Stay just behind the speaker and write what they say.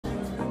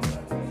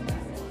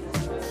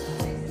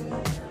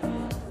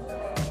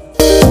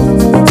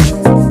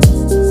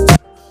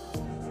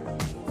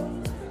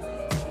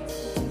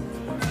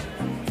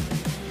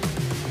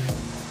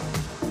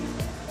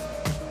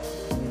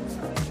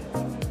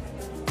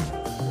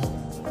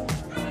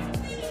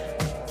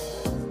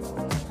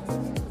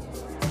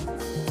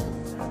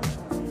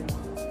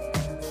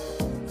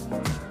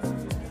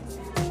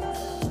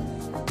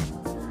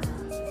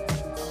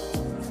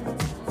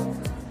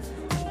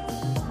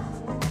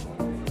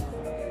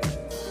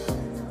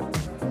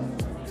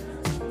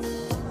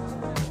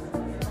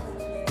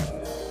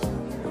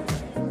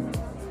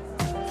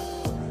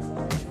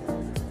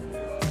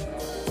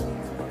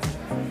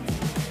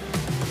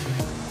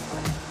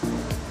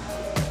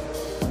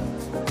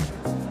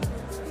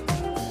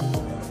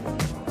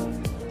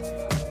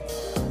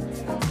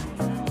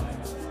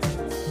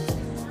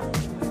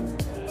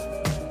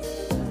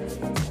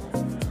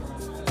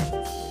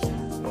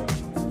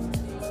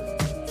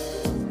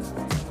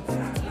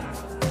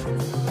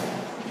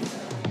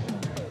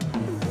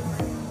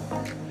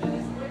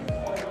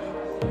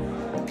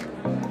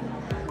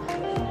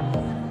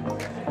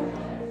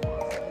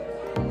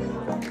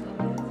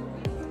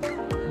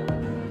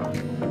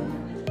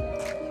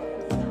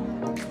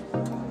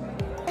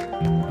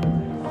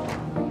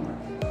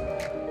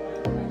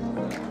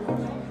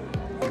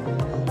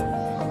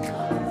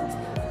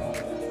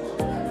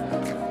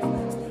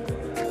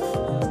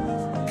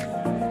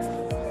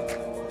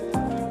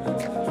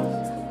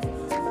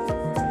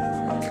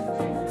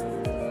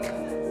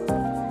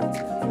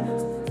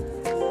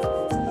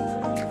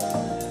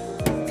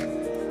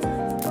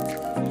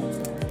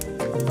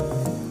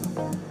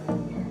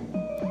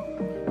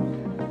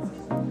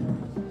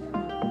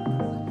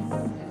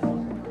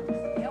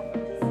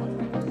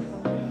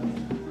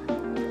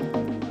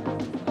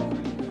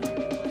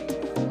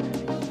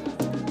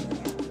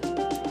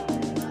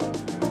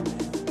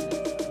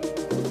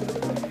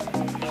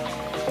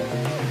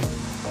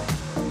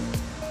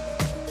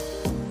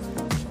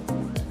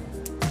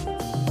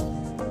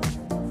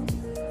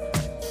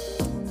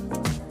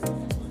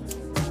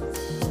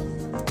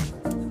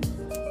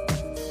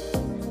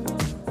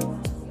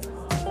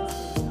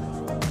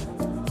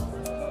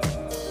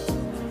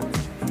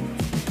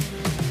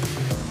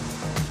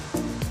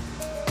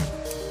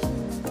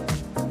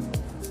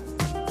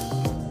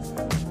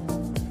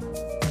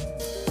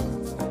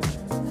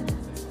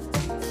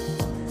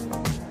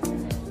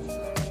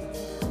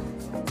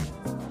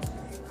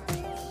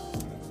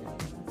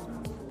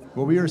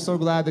Well, we are so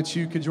glad that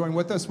you could join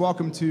with us.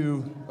 Welcome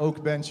to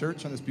Oak Bend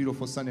Church on this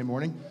beautiful Sunday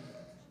morning.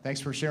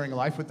 Thanks for sharing a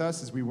life with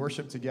us as we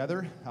worship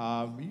together.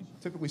 We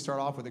typically start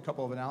off with a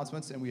couple of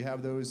announcements, and we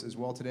have those as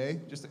well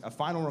today. Just a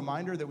final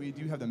reminder that we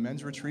do have the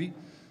men's retreat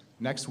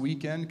next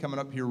weekend coming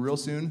up here real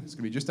soon. It's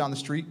going to be just down the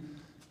street.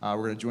 We're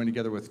going to join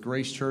together with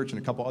Grace Church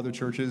and a couple other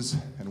churches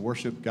and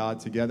worship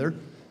God together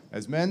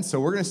as men. So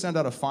we're going to send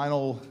out a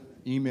final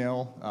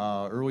email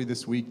early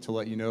this week to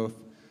let you know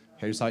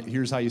here's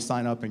how you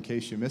sign up in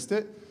case you missed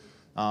it.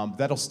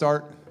 That'll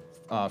start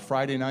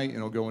Friday night, and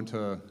it'll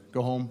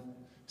go home,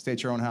 stay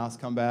at your own house,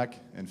 come back,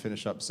 and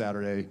finish up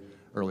Saturday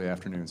early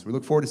afternoon. So we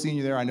look forward to seeing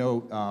you there. I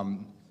know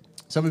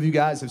some of you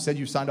guys have said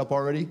you've signed up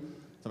already,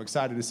 so I'm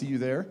excited to see you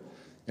there.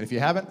 And if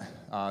you haven't,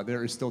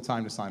 there is still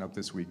time to sign up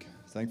this week.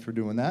 Thanks for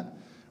doing that.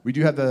 We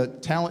do have the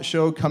talent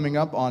show coming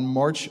up on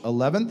March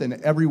 11th, and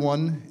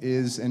everyone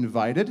is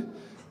invited.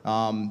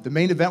 The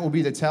main event will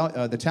be the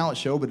talent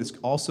show, but it's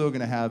also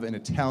going to have an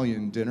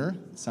Italian dinner.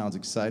 It sounds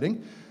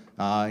exciting.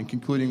 And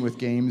concluding with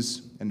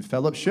games and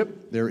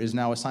fellowship. There is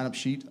now a sign-up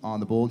sheet on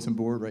the bulletin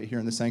board right here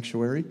in the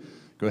sanctuary.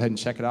 Go ahead and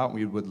check it out.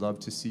 We would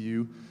love to see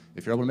you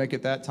if you're able to make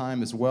it that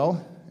time as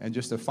well. And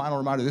just a final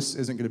reminder, this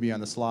isn't going to be on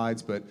the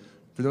slides, but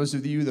for those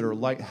of you that are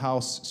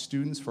Lighthouse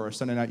students for our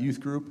Sunday night youth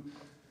group,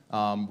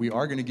 we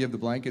are going to give the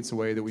blankets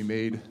away that we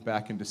made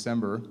back in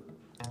December.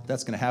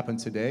 That's going to happen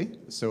today.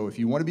 So if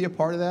you want to be a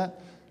part of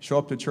that, show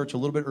up to church a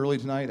little bit early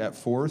tonight at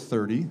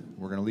 4:30.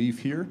 We're going to leave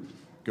here,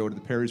 go to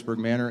the Perrysburg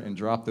Manor, and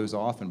drop those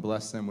off and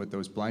bless them with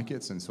those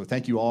blankets. And so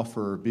thank you all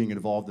for being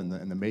involved in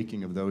the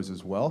making of those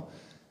as well.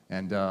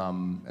 And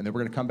then we're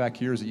going to come back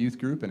here as a youth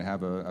group and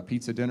have a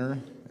pizza dinner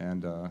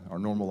and our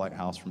normal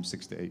Lighthouse from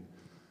 6 to 8.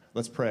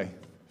 Let's pray.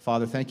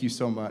 Father, thank you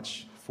so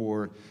much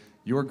for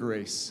your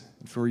grace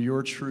and for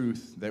your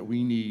truth that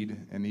we need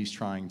in these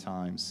trying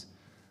times.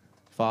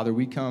 Father,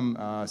 we come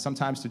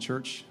sometimes to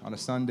church on a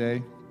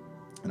Sunday,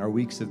 and our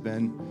weeks have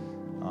been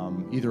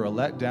either a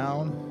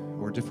letdown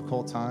or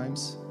difficult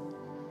times,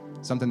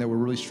 something that we're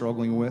really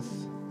struggling with,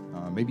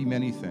 maybe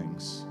many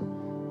things.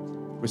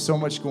 With so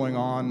much going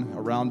on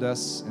around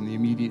us and the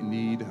immediate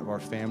need of our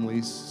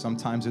families,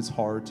 sometimes it's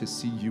hard to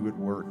see you at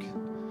work.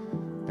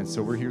 And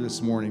so we're here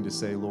this morning to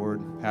say,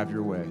 Lord, have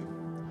your way.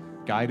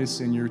 Guide us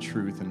in your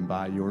truth and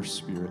by your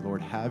Spirit.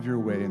 Lord, have your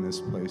way in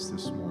this place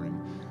this morning.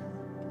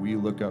 We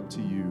look up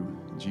to you,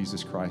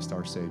 Jesus Christ,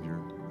 our Savior.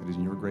 It is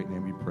in your great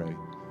name we pray.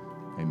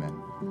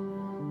 Amen.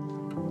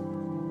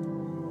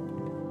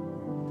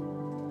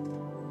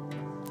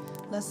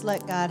 Let's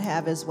let God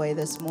have his way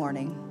this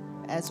morning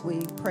as we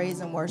praise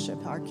and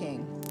worship our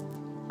King.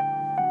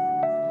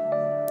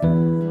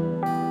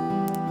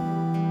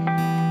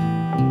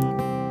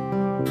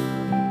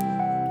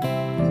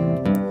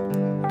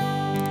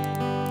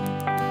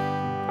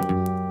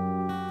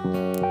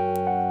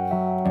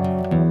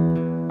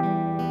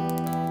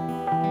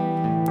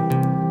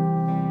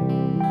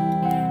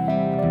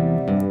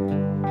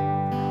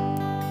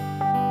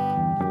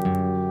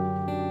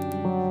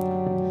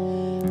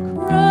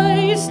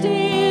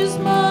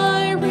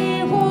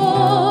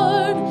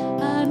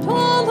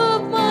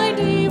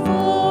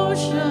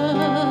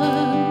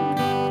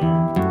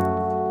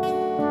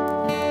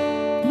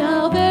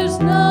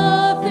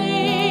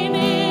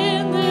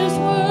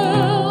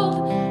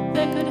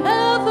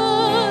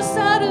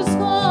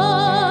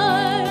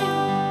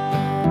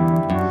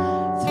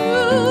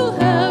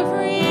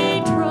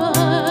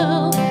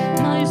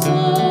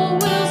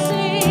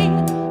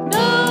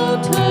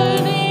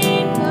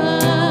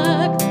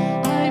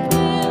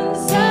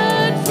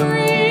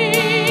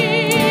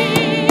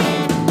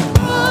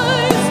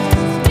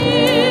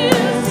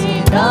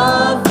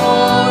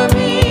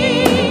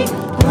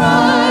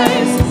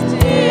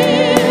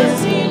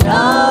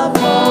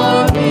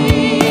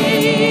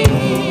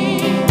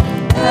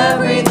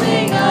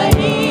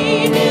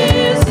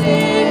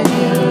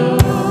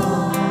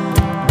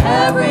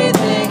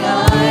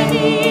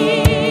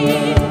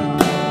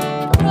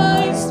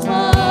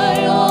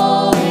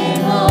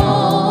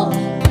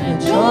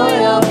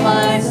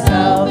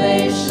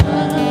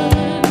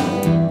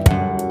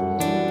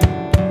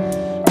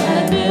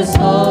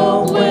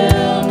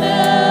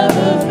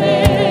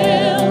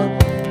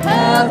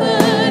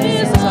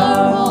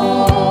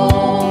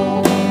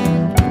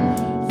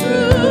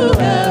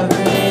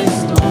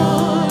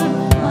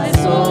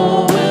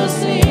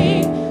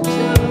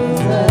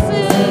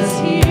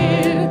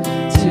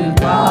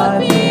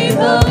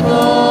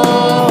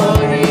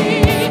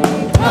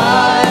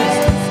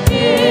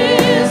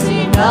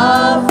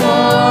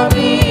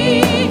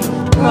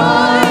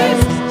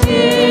 Christ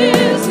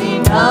is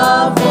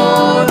enough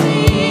for me.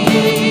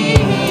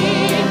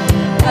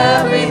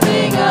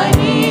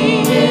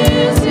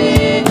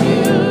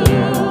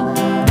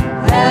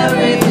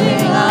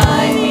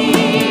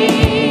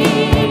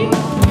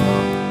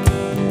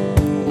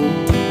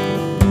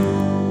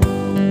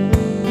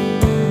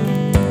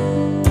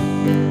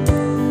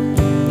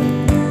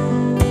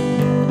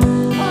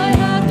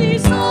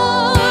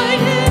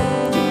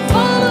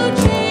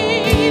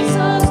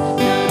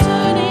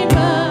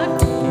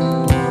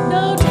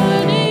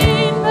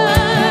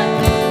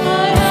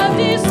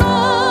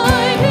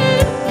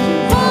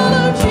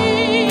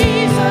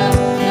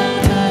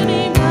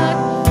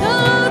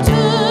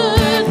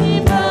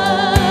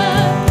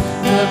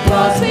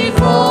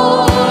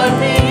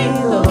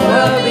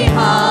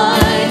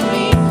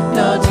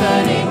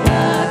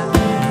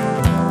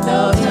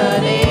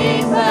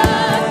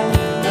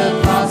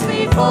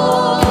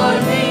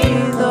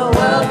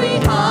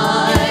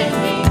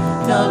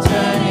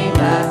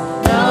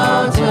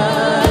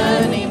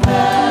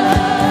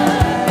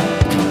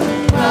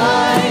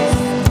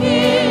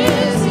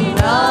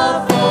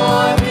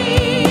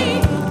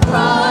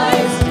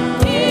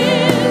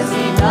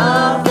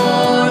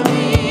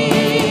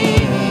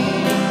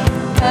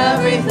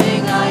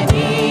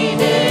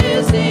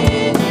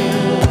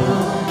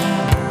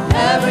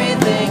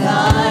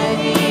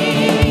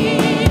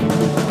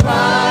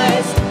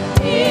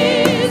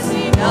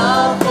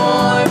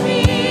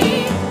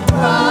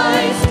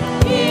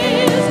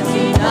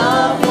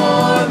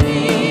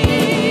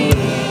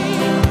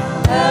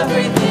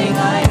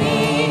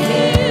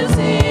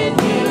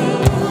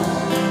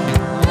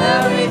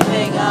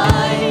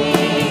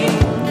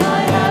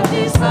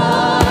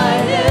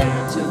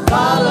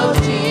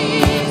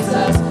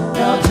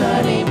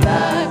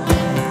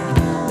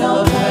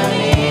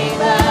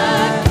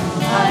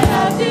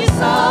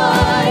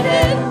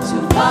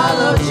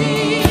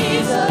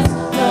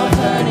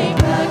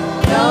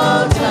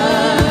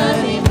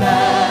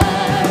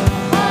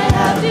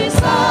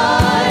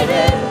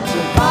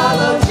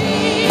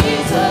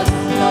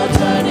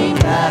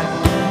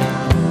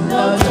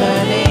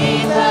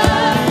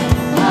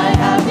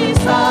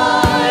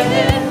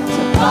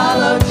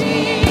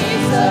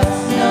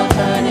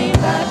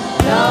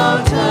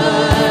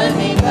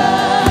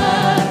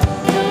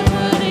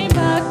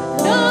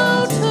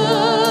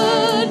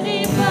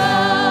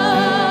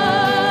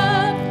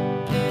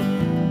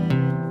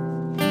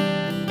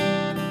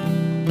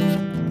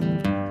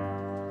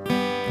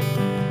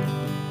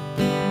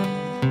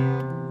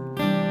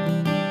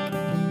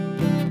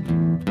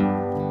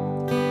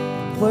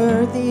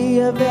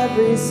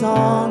 every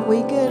song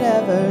we could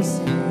ever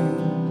sing.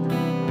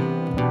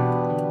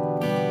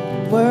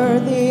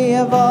 Worthy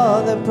of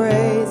all the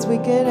praise we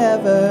could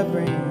ever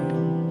bring.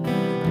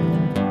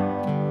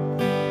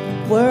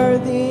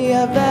 Worthy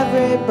of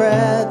every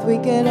breath we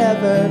could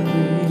ever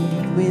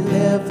breathe. We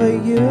live for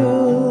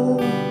you.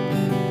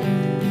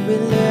 We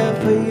live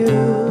for you.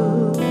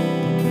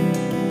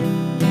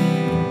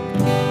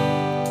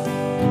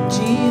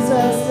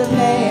 Jesus, the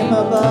name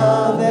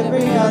above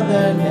every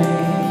other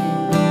name.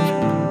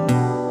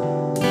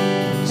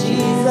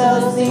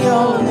 Jesus, the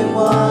only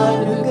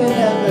one who could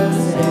ever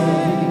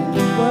save.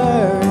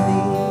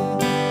 Worthy,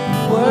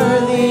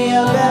 worthy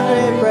of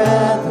every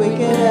breath we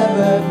could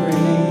ever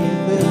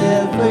breathe. We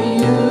live for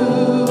you.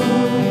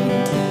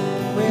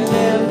 We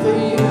live for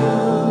you.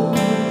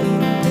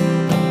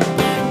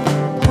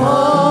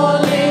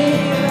 Holy,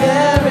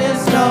 there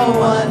is no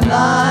one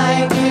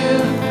like you.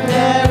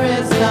 There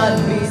is none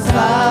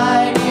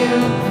beside you.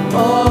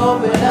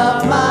 Open up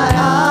my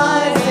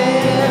eyes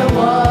in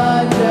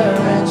wonder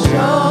and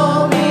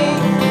show me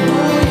who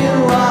you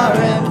are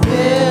and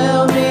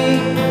fill me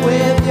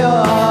with your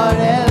heart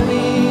and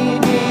lead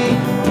me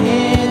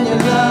in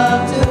your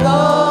love to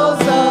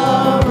those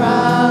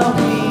around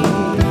me.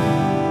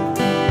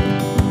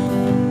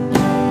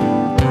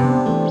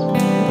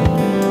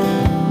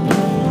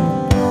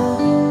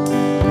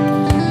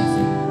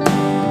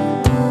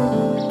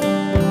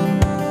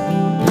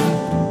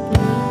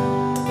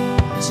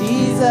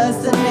 Jesus,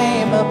 the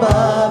name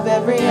above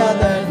every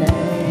other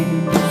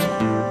name.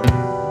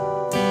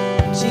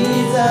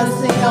 Jesus,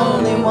 the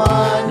only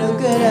one who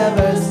could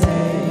ever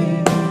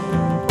save.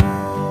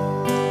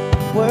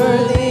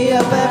 Worthy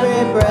of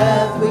every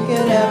breath we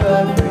could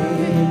ever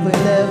breathe. We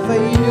live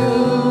for you.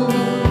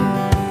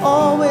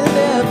 Oh, we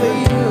live for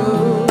you.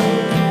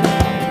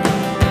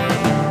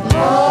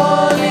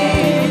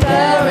 Holy,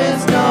 there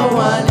is no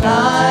one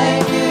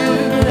like you.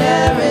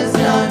 There is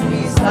none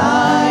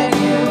beside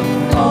you.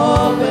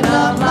 Open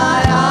up my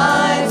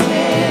eyes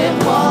in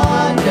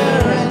wonder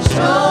and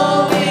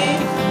show me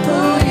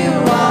who you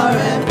are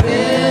and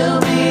fill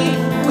me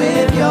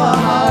with your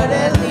heart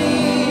and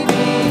lead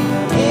me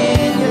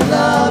in your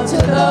love to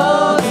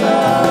those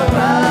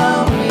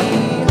around me.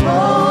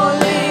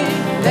 Holy,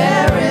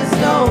 there is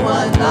no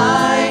one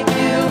like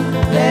you.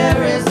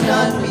 There is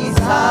none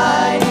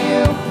beside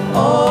you.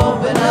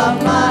 Open up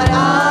my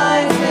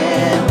eyes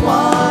in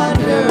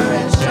wonder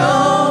and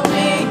show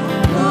me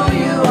who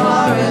you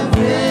are and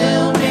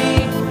fill me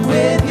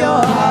with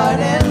your heart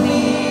and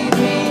lead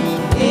me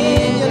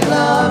in your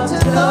love to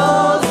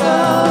those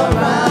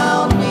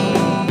around me.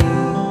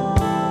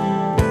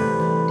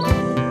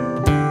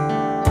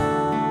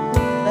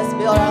 Let's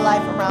build our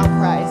life around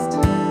Christ.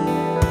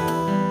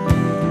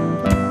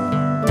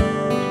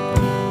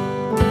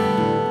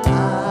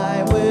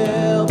 I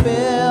will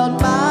build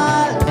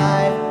my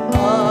life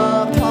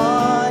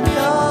upon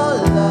your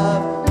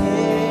love.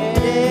 It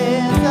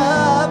is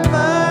a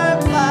firm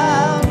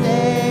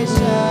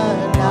foundation.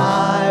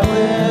 I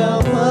will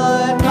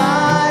put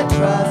my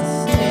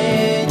trust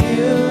in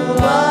you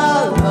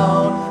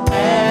alone,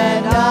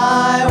 and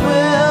I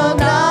will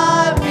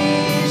not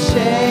be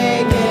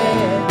shaken.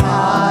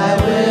 I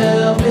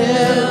will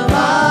build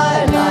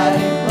my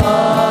life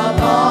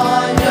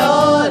upon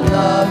your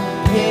love.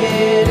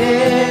 It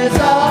is a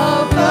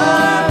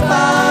firm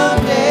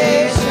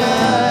foundation.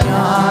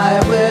 I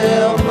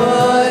will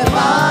put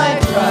my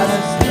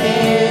trust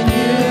in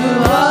you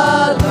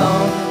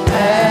alone,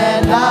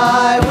 and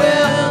I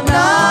will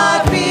not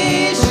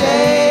be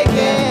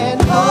shaken.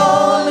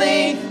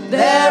 Holy,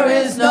 there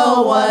is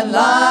no one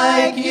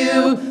like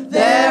you.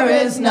 There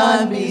is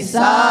none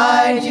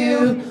beside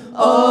you.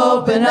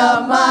 Open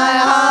up my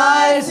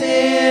eyes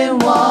in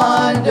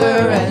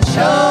wonder and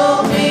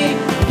show me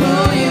who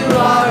you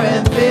are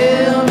and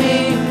fill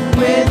me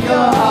with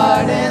your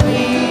heart and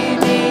lead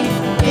me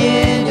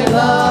in your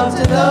love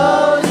to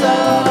those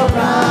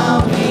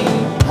around me.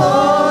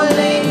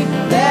 Holy,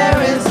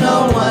 there is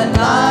no one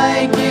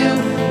like you.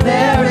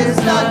 There is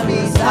none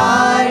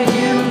beside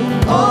you.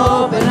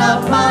 Open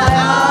up my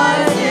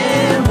eyes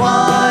in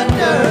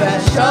wonder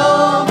and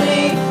show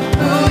me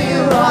who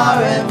you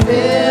are and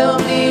fill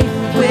me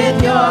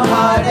with your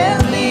heart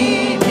and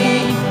lead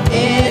me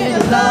in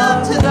your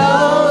love to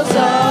those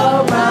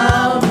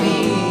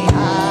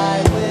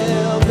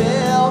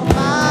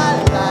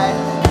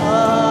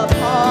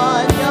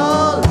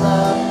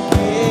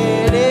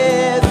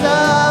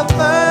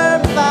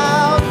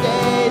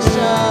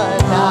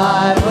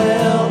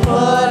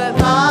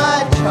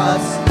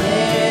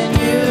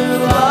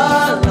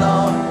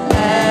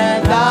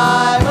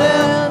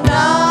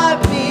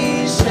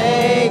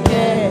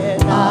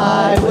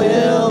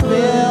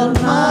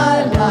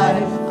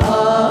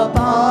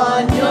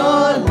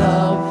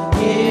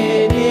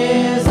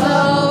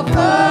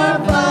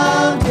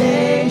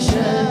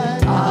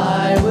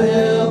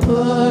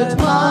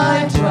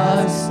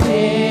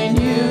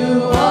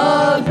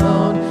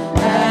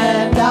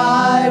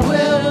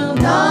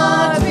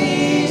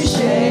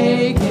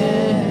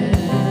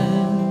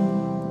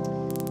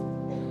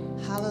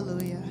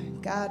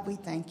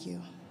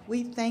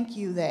We thank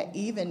you that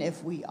even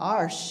if we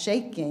are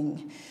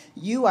shaking,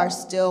 you are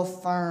still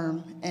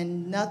firm,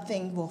 and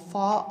nothing will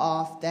fall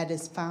off that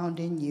is found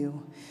in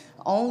you.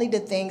 Only the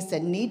things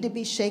that need to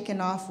be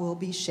shaken off will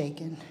be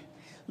shaken.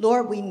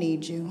 Lord, we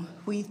need you.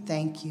 We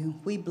thank you.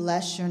 We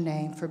bless your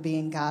name for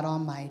being God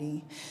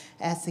Almighty.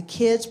 As the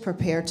kids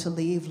prepare to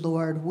leave,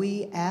 Lord,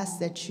 we ask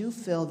that you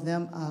fill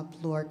them up,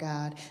 Lord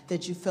God,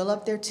 that you fill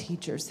up their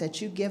teachers,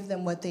 that you give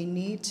them what they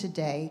need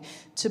today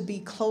to be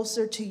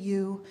closer to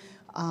you.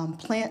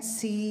 Plant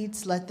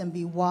seeds, let them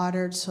be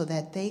watered so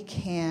that they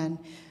can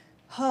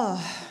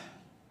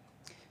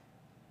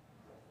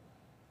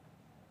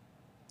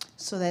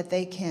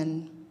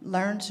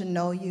learn to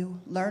know you,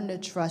 learn to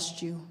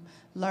trust you,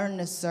 learn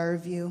to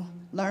serve you,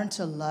 learn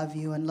to love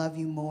you and love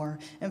you more.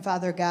 And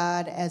Father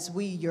God, as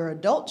we, your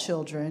adult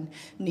children,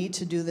 need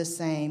to do the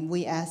same,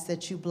 we ask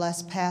that you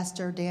bless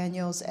Pastor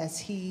Daniels as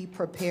he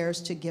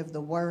prepares to give the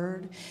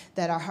word,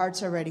 that our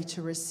hearts are ready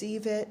to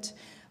receive it.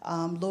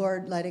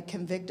 Lord, let it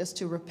convict us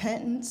to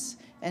repentance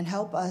and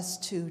help us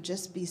to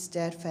just be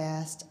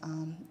steadfast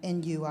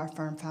in you, our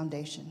firm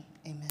foundation.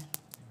 Amen.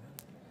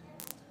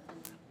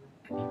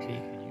 E.T.,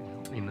 could you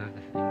help me move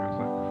the thing real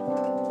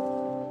quick?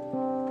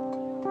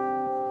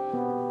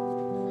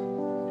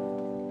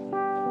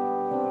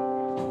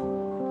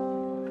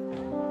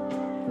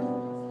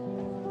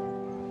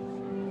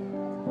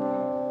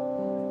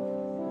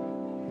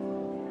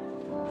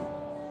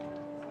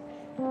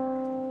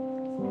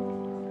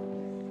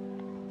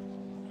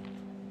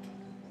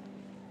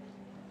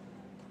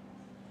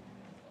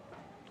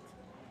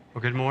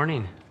 Well, good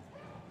morning.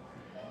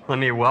 Let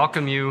me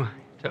welcome you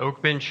to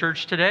Oak Bend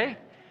Church today.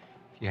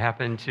 If you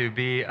happen to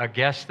be a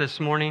guest this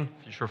morning,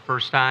 if it's your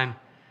first time,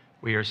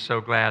 we are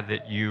so glad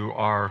that you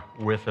are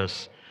with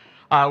us.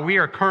 We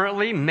are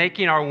currently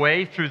making our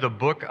way through the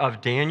book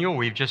of Daniel.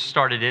 We've just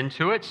started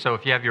into it, so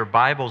if you have your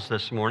Bibles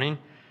this morning,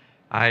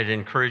 I'd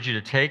encourage you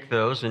to take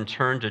those and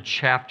turn to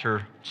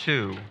chapter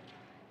 2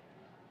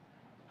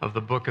 of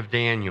the book of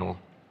Daniel.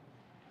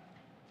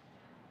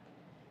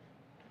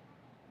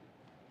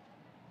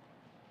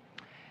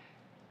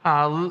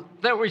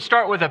 Then we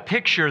start with a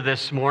picture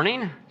this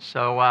morning.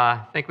 So I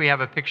think we have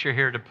a picture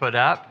here to put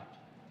up.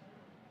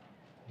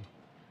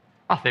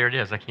 Oh, there it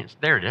is.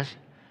 There it is.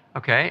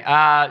 Okay.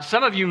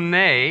 Some of you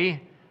a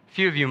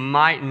few of you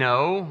might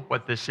know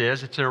what this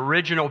is. It's an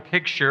original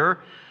picture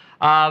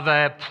of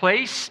a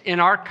place in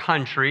our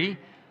country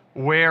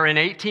where in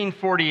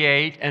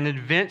 1848 an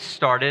event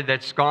started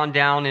that's gone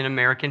down in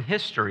American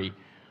history.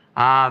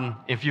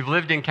 If you've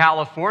lived in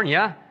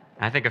California,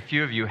 I think a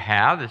few of you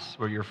have, this is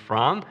where you're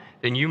from,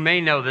 then you may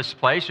know this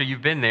place or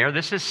you've been there.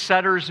 This is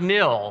Sutter's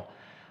Mill.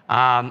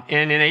 And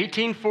in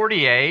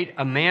 1848,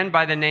 a man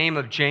by the name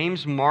of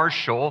James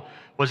Marshall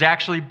was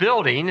actually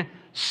building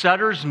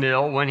Sutter's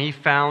Mill when he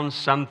found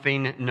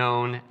something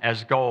known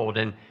as gold.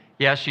 And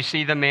yes, you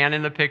see the man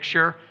in the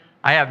picture.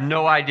 I have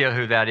no idea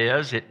who that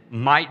is. It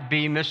might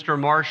be Mr.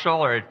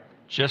 Marshall, or it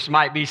just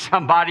might be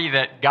somebody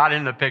that got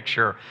in the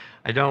picture.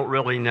 I don't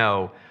really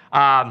know.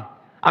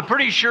 I'm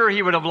pretty sure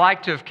he would have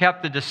liked to have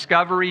kept the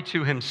discovery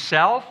to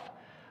himself,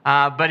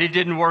 but it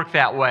didn't work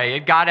that way.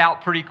 It got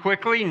out pretty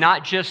quickly,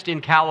 not just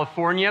in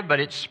California, but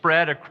it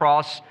spread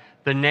across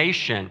the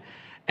nation.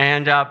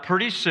 And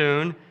pretty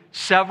soon,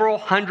 several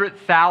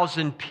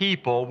 100,000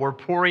 people were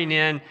pouring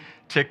in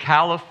to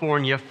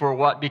California for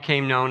what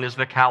became known as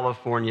the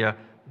California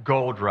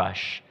Gold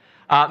Rush.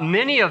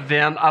 Many of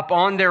them,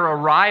 upon their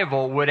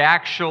arrival, would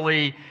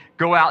actually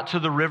go out to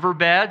the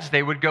riverbeds.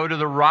 They would go to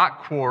the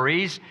rock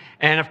quarries.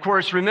 And of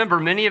course, remember,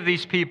 many of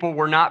these people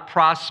were not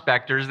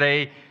prospectors.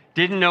 They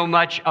didn't know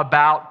much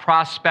about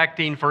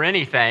prospecting for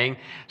anything.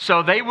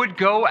 So they would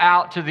go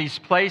out to these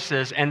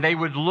places and they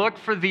would look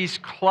for these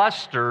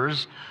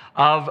clusters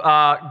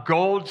of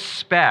gold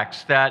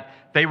specks that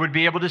they would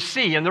be able to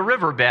see in the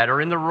riverbed or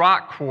in the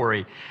rock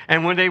quarry.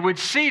 And when they would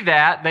see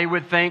that, they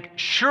would think,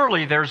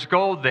 surely there's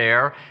gold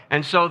there.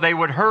 And so they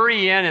would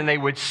hurry in and they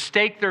would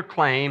stake their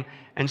claim.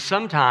 And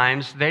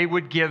sometimes they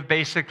would give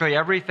basically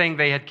everything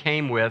they had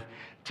came with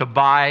to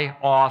buy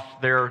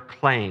off their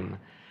claim.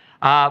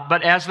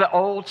 But as the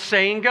old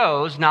saying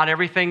goes, not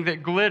everything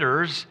that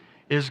glitters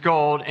is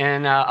gold.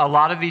 And a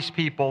lot of these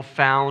people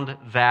found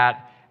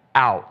that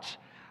out.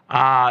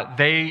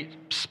 They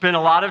spent a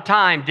lot of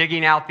time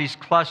digging out these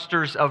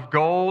clusters of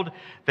gold.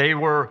 They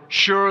were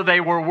sure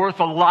they were worth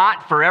a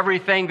lot for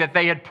everything that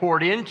they had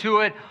poured into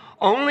it,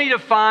 only to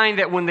find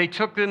that when they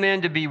took them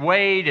in to be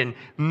weighed and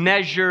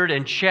measured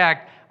and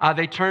checked,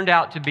 they turned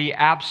out to be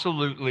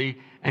absolutely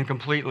and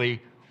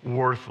completely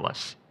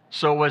worthless.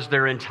 So was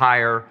their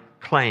entire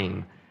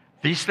claim.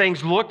 These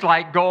things looked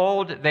like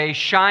gold. They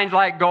shined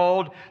like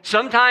gold.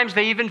 Sometimes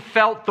they even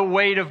felt the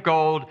weight of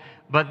gold,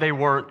 but they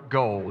weren't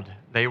gold.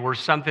 They were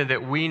something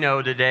that we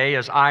know today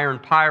as iron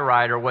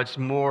pyrite, or what's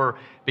more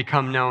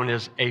become known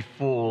as a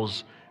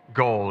fool's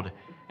gold.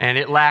 And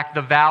it lacked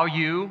the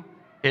value,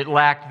 it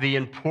lacked the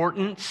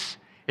importance,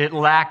 it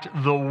lacked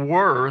the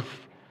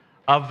worth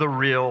of the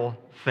real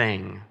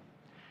thing.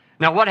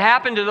 Now, what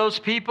happened to those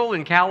people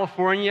in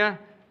California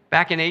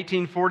back in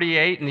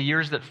 1848 and the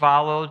years that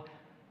followed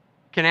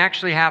can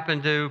actually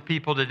happen to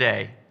people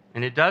today.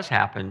 And it does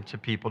happen to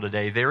people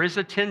today. There is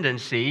a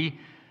tendency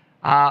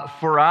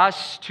for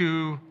us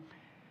to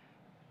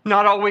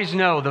not always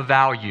know the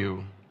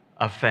value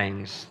of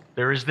things.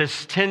 There is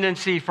this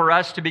tendency for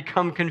us to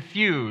become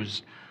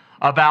confused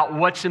about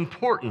what's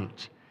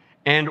important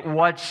and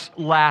what's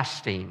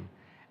lasting.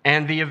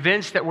 And the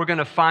events that we're going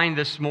to find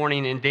this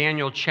morning in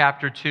Daniel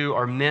chapter 2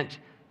 are meant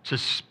to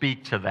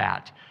speak to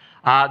that.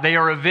 They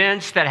are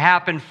events that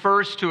happened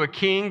first to a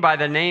king by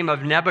the name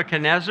of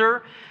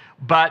Nebuchadnezzar,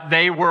 but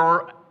they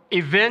were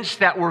events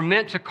that were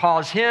meant to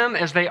cause him,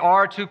 as they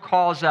are to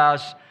cause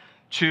us,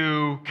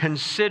 to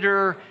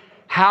consider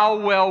how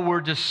well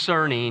we're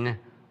discerning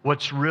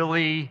what's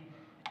really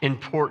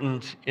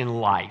important in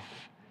life.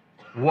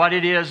 What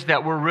it is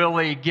that we're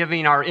really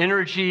giving our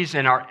energies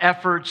and our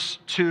efforts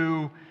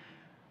to.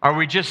 Are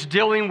we just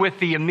dealing with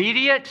the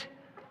immediate,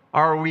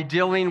 or are we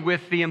dealing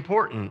with the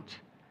important?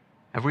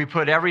 Have we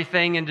put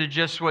everything into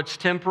just what's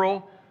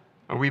temporal?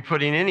 Or are we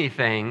putting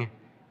anything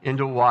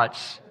into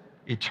what's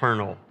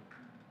eternal?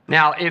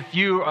 Now, if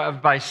you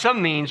by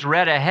some means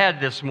read ahead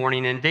this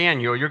morning in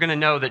Daniel, you're going to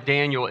know that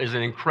Daniel is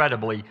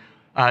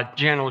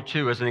Daniel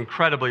 2 is an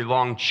incredibly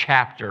long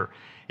chapter.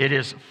 It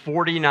is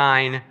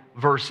 49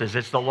 verses.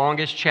 It's the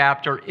longest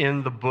chapter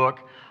in the book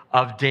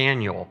of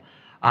Daniel.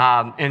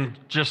 And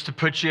just to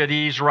put you at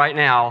ease right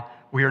now,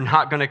 we are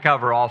not going to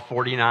cover all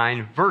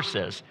 49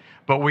 verses,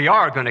 but we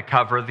are going to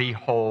cover the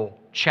whole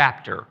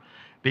chapter,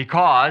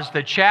 because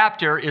the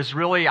chapter is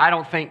really, I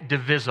don't think,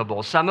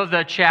 divisible. Some of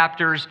the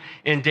chapters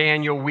in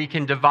Daniel, we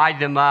can divide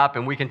them up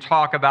and we can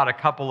talk about a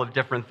couple of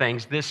different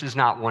things. This is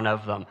not one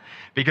of them,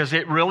 because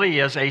it really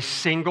is a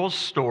single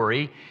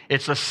story.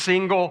 It's a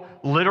single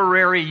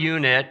literary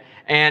unit,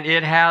 and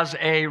it has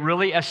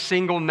really a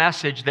single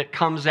message that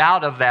comes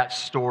out of that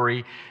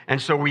story,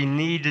 and so we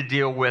need to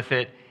deal with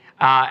it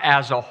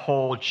as a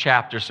whole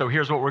chapter. So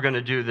here's what we're going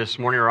to do this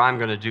morning, or I'm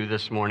going to do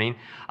this morning.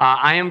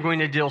 I am going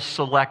to deal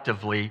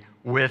selectively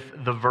with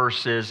the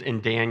verses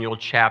in Daniel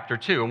chapter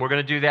 2, and we're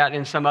going to do that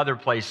in some other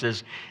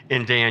places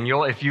in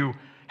Daniel. If you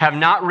have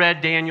not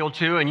read Daniel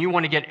 2 and you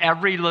want to get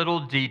every little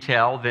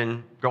detail,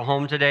 then go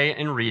home today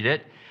and read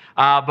it.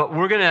 But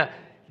we're going to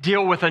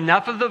deal with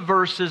enough of the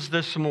verses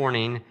this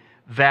morning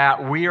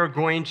that we are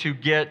going to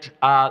get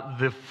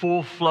the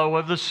full flow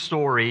of the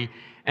story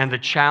and the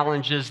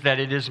challenges that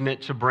it is meant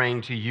to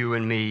bring to you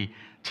and me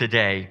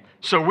today.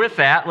 So with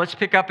that, let's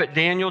pick up at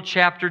Daniel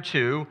chapter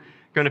 2.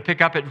 Going to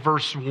pick up at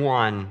verse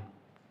 1.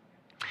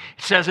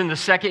 It says, in the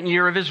second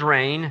year of his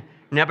reign,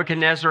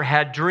 Nebuchadnezzar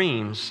had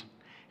dreams.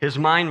 His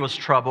mind was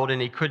troubled and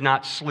he could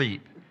not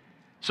sleep.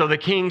 So the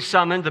king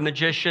summoned the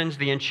magicians,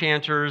 the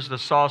enchanters, the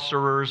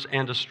sorcerers,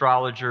 and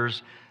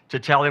astrologers to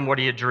tell him what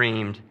he had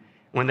dreamed.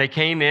 When they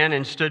came in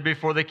and stood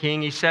before the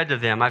king, he said to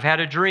them, I've had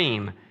a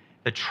dream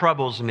that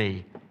troubles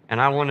me, and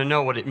I want to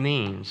know what it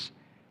means.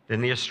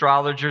 Then the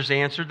astrologers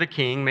answered the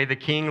king, may the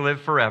king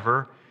live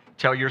forever.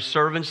 Tell your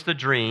servants the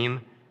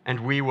dream, and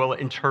we will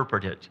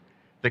interpret it.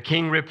 The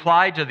king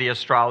replied to the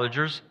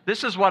astrologers,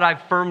 this is what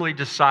I've firmly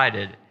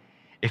decided.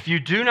 If you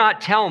do not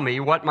tell me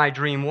what my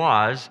dream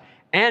was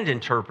and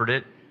interpret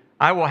it,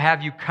 I will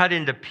have you cut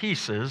into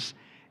pieces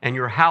and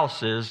your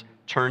houses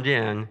turned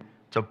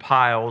into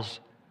piles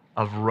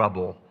of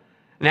rubble.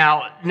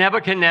 Now,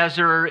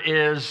 Nebuchadnezzar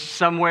is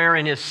somewhere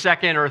in his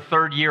second or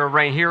third year of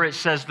reign. Here it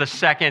says the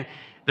second.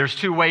 There's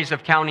two ways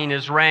of counting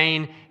his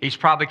reign. He's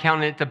probably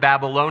counting it the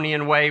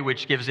Babylonian way,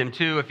 which gives him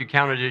 2. If you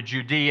count it a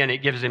Judean, it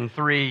gives him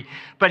 3.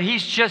 But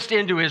he's just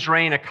into his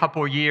reign a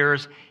couple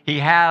years. He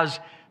has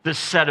this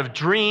set of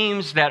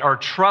dreams that are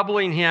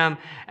troubling him,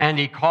 and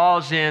he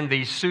calls in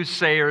these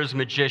soothsayers,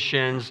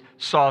 magicians,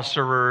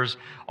 sorcerers,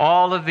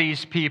 all of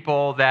these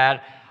people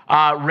that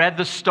read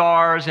the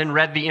stars and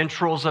read the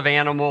entrails of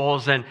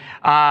animals and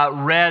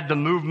read the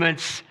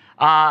movements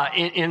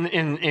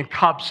in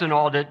cups and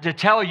all to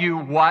tell you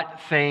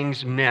what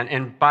things meant.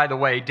 And by the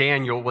way,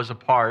 Daniel was a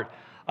part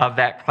of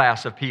that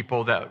class of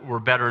people that were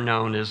better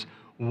known as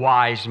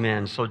wise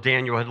men. So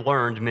Daniel had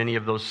learned many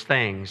of those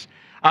things.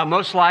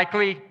 Most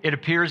likely, it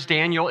appears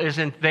Daniel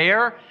isn't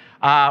there.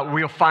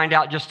 We'll find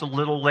out just a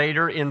little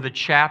later in the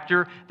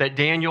chapter that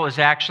Daniel is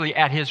actually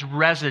at his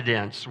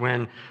residence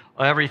when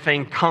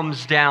everything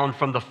comes down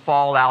from the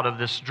fallout of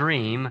this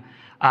dream.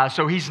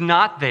 So he's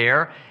not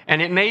there,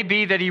 and it may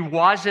be that he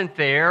wasn't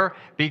there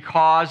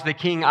because the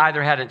king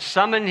either hadn't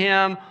summoned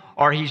him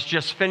or he's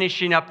just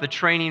finishing up the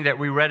training that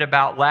we read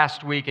about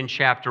last week in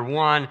chapter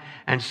 1,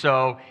 and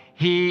so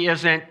he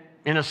isn't,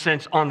 in a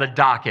sense, on the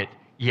docket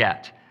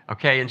yet.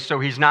 Okay, and so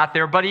he's not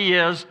there, but he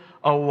is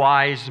a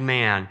wise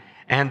man.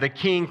 And the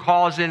king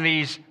calls in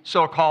these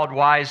so-called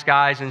wise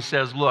guys and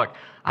says, look,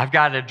 I've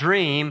got a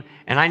dream,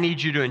 and I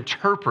need you to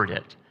interpret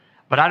it.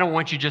 But I don't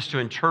want you just to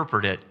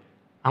interpret it.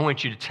 I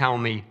want you to tell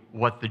me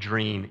what the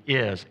dream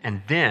is,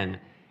 and then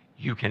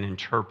you can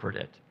interpret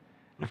it.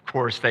 And of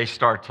course, they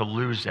start to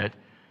lose it.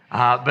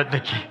 But the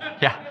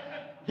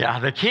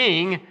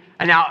king,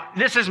 and now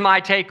this is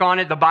my take on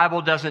it. The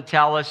Bible doesn't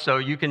tell us, so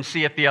you can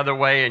see it the other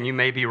way, and you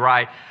may be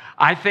right.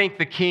 I think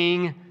the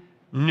king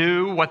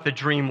knew what the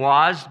dream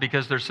was,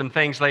 because there's some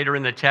things later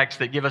in the text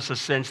that give us a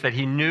sense that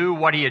he knew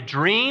what he had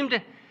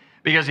dreamed,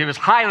 because he was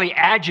highly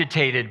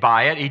agitated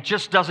by it. He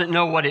just doesn't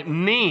know what it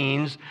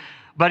means,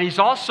 but he's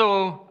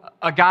also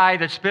a guy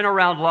that's been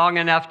around long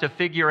enough to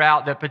figure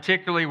out that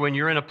particularly when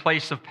you're in a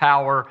place of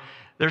power,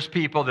 there's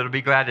people that'll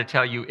be glad to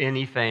tell you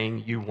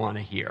anything you want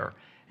to hear.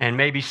 And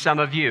maybe some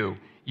of you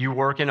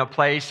work in a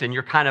place and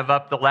you're kind of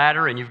up the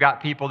ladder and you've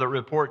got people that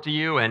report to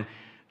you, and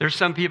there's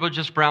some people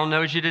just brown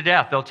nose you to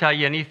death. They'll tell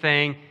you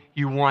anything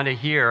you want to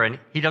hear. And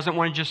he doesn't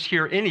want to just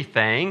hear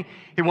anything.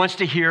 He wants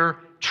to hear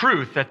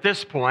truth at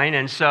this point.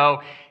 And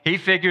so he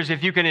figures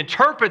if you can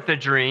interpret the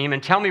dream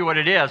and tell me what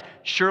it is,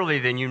 surely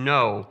then you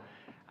know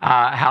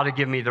how to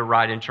give me the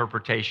right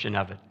interpretation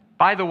of it.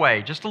 By the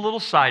way, just a little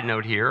side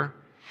note here.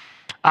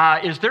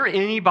 Is there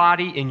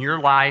anybody in your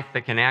life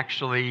that can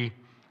actually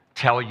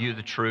tell you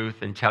the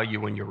truth and tell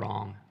you when you're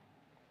wrong?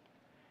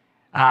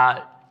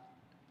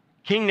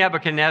 King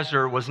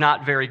Nebuchadnezzar was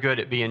not very good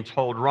at being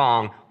told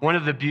wrong. One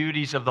of the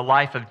beauties of the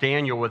life of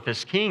Daniel with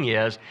this king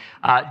is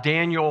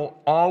Daniel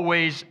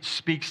always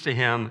speaks to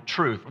him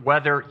truth,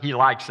 whether he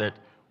likes it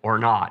or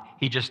not.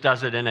 He just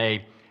does it in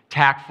a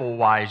tactful,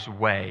 wise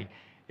way.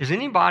 Is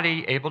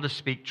anybody able to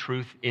speak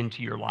truth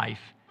into your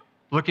life?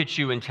 Look at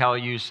you and tell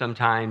you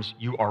sometimes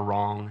you are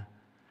wrong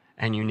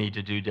and you need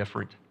to do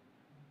different.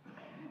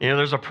 You know,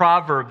 there's a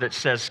proverb that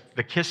says,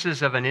 the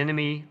kisses of an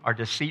enemy are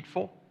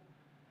deceitful,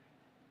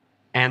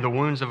 and the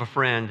wounds of a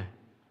friend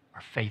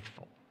are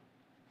faithful.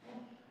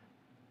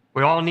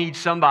 We all need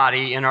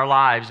somebody in our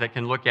lives that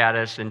can look at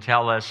us and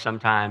tell us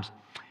sometimes,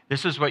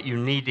 this is what you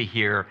need to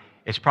hear.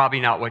 It's probably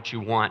not what you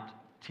want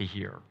to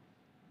hear.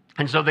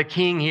 And so the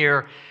king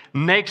here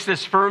makes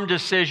this firm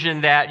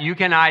decision that you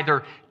can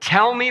either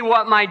tell me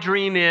what my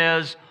dream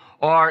is,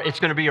 or it's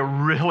going to be a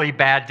really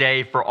bad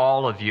day for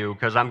all of you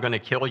because I'm going to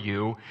kill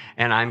you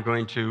and I'm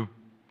going to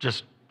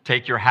just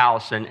take your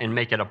house and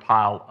make it a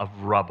pile of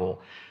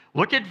rubble.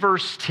 Look at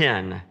verse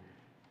 10.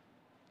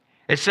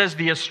 It says,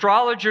 the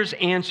astrologers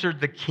answered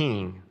the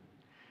king,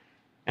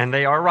 and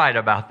they are right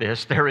about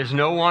this. There is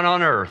no one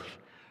on earth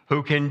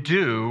who can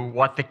do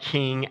what the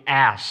king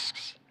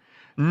asks.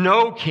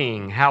 No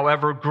king,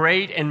 however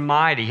great and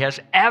mighty, has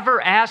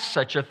ever asked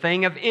such a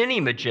thing of any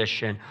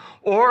magician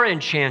or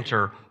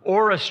enchanter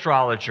or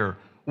astrologer.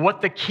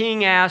 What the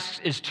king asks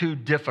is too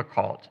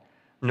difficult.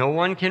 No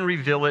one can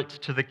reveal it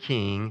to the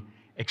king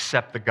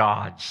except the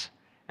gods,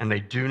 and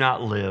they do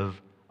not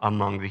live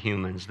among the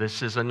humans.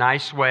 This is a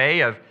nice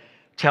way of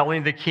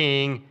telling the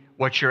king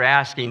what you're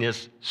asking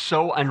is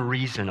so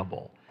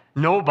unreasonable.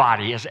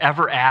 Nobody has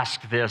ever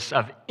asked this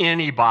of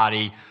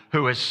anybody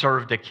who has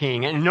served a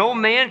king. And no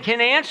man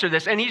can answer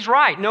this. And he's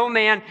right, no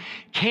man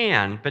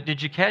can. But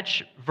did you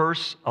catch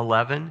verse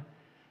 11?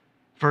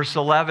 Verse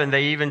 11,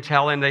 they even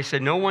tell him, they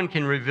said, no one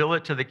can reveal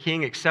it to the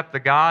king except the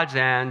gods,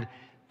 and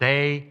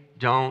they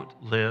don't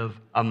live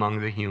among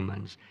the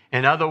humans.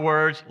 In other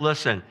words,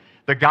 listen,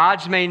 the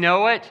gods may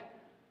know it,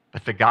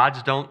 but the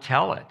gods don't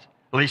tell it.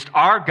 At least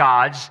our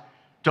gods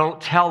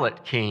don't tell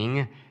it,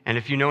 king. And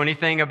if you know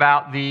anything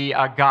about the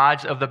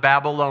gods of the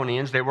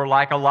Babylonians, they were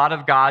like a lot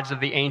of gods of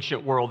the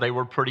ancient world. They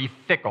were pretty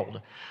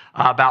fickle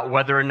about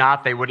whether or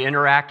not they would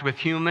interact with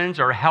humans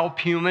or help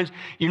humans.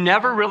 You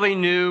never really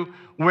knew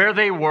where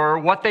they were,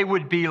 what they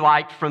would be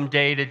like from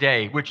day to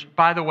day, which,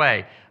 by the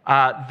way,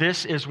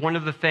 this is one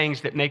of the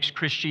things that makes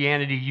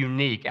Christianity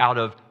unique out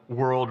of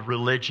world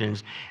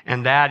religions,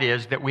 and that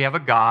is that we have a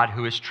God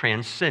who is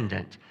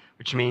transcendent,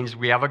 which means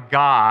we have a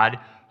God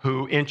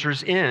who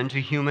enters into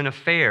human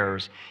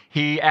affairs.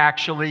 He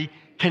actually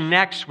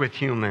connects with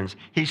humans.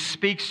 He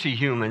speaks to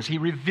humans. He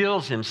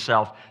reveals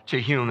himself to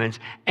humans.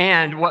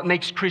 And what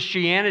makes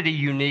Christianity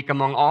unique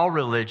among all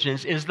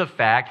religions is the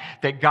fact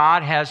that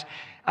God has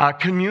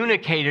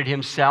communicated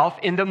himself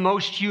in the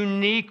most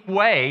unique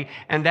way,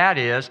 and that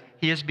is,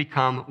 he has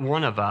become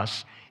one of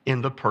us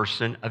in the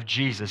person of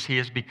Jesus. He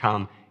has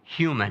become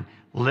human,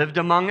 lived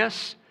among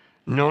us,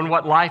 known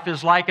what life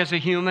is like as a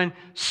human,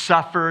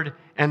 suffered,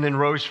 and then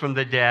rose from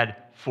the dead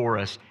for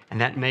us.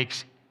 And that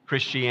makes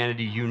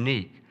Christianity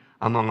unique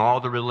among all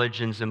the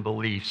religions and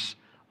beliefs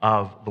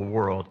of the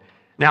world.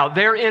 Now,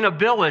 their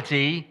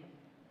inability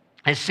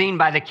is seen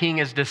by the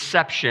king as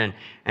deception.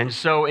 And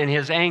so in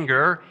his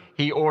anger,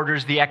 he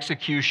orders the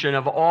execution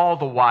of all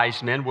the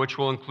wise men, which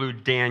will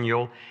include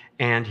Daniel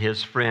and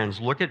his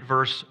friends. Look at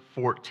verse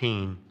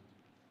 14.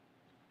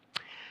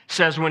 It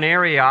says, when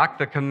Arioch,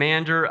 the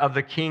commander of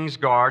the king's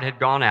guard, had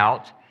gone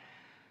out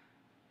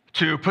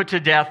to put to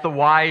death the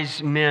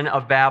wise men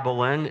of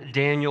Babylon,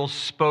 Daniel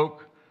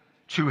spoke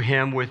to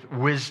him with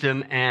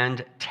wisdom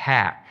and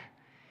tact.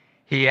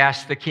 He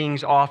asked the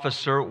king's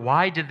officer,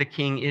 why did the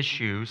king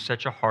issue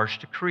such a harsh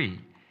decree?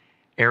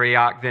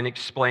 Arioch then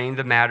explained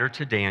the matter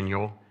to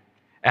Daniel.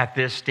 At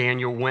this,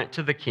 Daniel went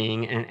to the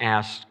king and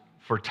asked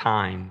for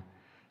time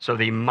so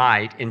that he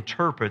might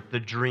interpret the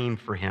dream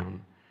for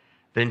him.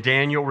 Then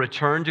Daniel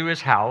returned to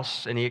his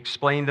house, and he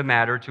explained the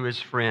matter to his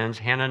friends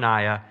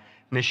Hananiah,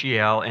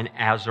 Mishael, and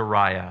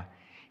Azariah.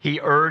 he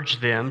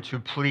urged them to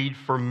plead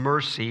for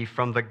mercy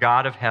from the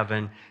God of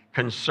heaven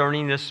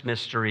concerning this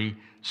mystery,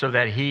 so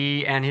that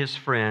he and his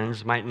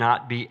friends might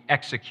not be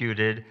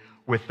executed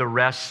with the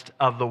rest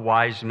of the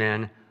wise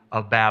men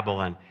of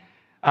Babylon.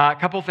 A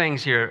couple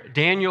things here.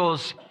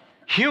 Daniel's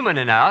human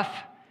enough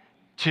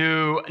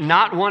to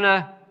not want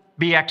to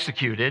be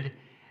executed,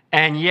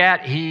 and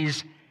yet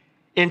he's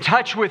in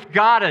touch with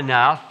God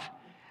enough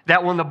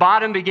that when the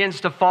bottom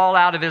begins to fall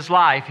out of his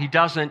life, he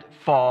doesn't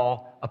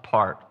fall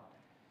apart.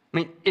 I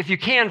mean, if you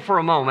can for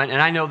a moment,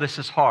 and I know this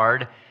is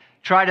hard,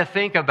 try to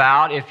think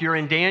about if you're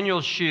in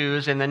Daniel's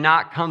shoes and the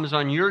knock comes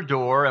on your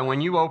door, and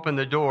when you open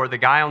the door, the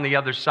guy on the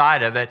other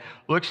side of it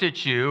looks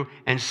at you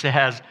and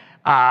says,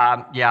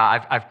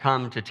 I've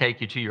come to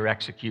take you to your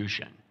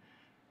execution.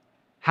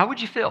 How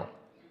would you feel?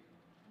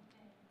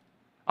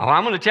 Oh,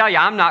 I'm going to tell you,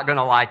 I'm not going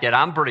to like it,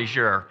 I'm pretty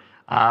sure.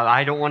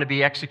 I don't want to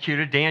be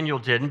executed. Daniel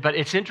didn't. But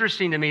it's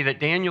interesting to me that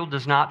Daniel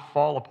does not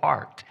fall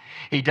apart.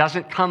 He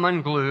doesn't come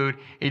unglued.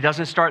 He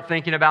doesn't start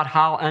thinking about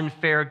how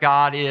unfair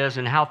God is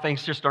and how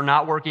things just are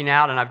not working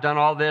out, and I've done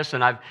all this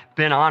and I've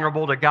been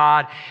honorable to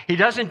God. He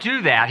doesn't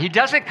do that. He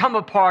doesn't come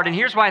apart. And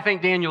here's why I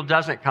think Daniel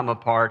doesn't come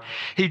apart.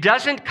 He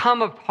doesn't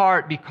come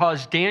apart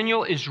because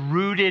Daniel is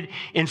rooted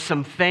in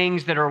some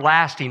things that are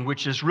lasting,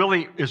 which is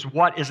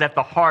what is at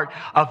the heart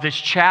of this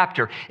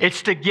chapter.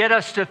 It's to get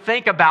us to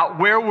think about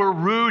where we're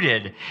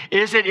rooted.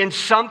 Is it in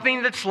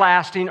something that's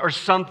lasting or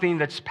something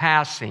that's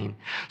passing?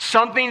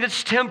 Something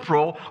that's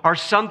temporal or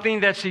something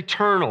that's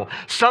eternal?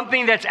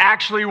 Something that's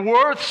actually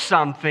worth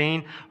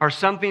something or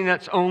something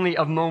that's only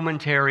of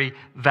momentary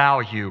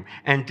value?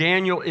 And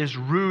Daniel is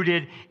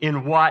rooted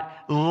in what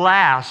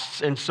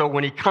lasts. And so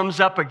when he comes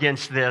up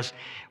against this,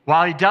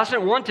 while he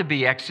doesn't want to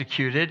be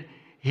executed,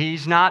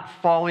 he's not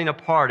falling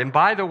apart. And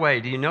by the way,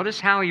 do you notice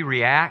how he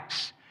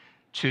reacts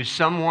to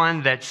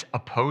someone that's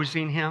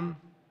opposing him?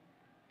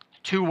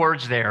 Two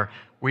words there.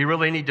 We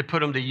really need to put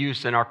them to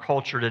use in our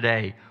culture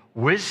today.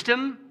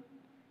 Wisdom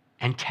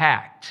and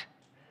tact.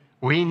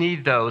 We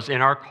need those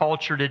in our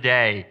culture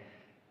today.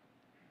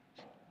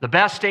 The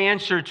best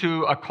answer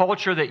to a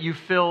culture that you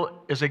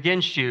feel is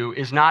against you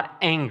is not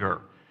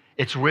anger.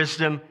 It's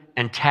wisdom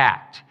and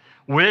tact.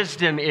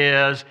 Wisdom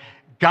is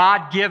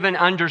God-given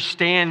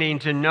understanding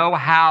to know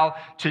how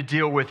to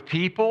deal with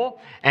people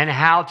and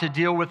how to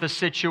deal with a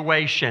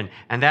situation.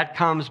 And that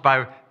comes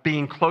by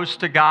being close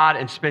to God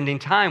and spending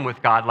time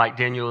with God like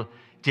Daniel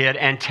did.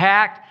 And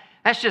tact,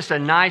 that's just a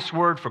nice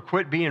word for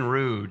quit being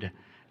rude.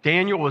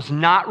 Daniel was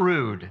not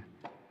rude.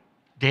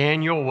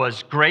 Daniel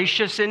was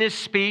gracious in his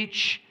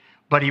speech,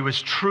 but he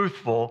was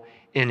truthful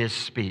in his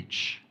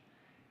speech.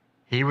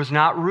 He was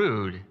not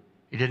rude.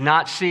 He did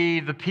not see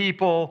the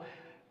people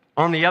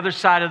on the other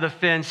side of the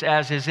fence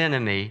as his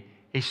enemy.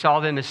 He saw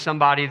them as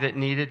somebody that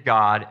needed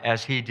God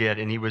as he did,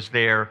 and he was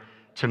there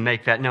to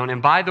make that known.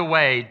 And by the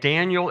way,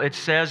 Daniel, it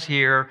says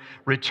here,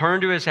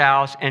 returned to his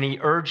house, and he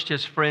urged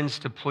his friends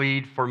to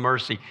plead for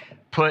mercy.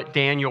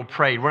 Daniel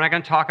prayed. We're not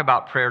going to talk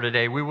about prayer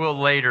today. We will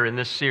later in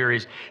this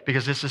series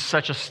because this is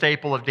such a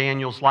staple of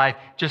Daniel's life.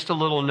 Just a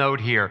little note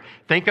here.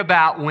 Think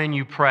about when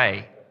you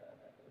pray.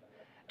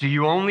 Do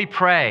you only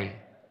pray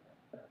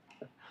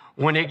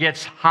when it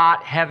gets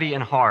hot, heavy,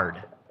 and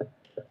hard?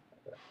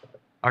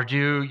 Or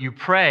do you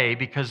pray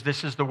because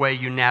this is the way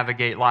you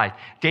navigate life?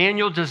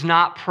 Daniel does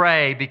not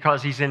pray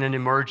because he's in an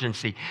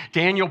emergency.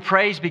 Daniel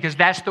prays because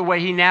that's the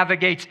way he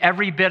navigates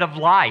every bit of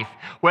life,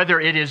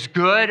 whether it is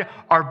good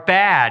or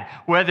bad,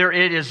 whether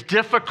it is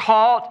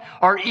difficult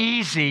or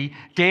easy.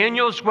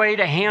 Daniel's way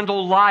to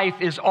handle life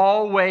is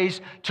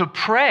always to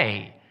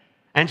pray.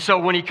 And so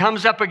when he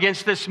comes up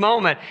against this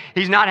moment,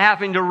 he's not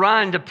having to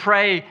run to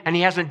pray, and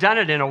he hasn't done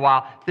it in a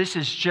while. This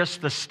is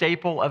just the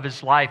staple of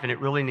his life, and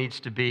it really needs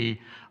to be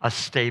a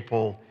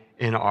staple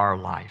in our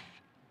life.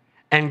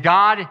 And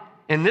God,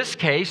 in this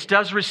case,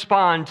 does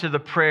respond to the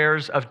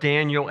prayers of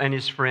Daniel and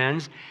his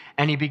friends,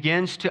 and he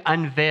begins to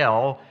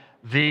unveil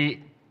the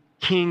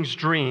king's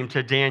dream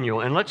to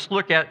Daniel. And let's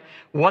look at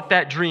what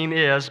that dream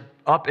is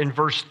up in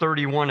verse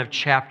 31 of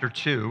chapter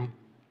 2.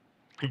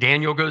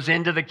 Daniel goes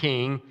into the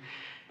king,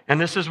 and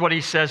this is what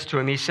he says to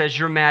him. He says,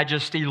 "Your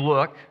Majesty,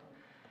 look,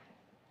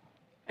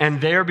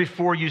 and there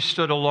before you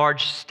stood a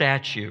large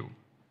statue,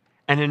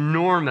 an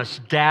enormous,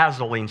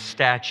 dazzling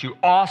statue,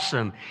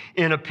 awesome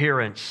in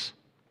appearance.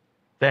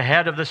 The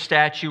head of the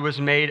statue was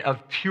made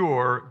of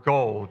pure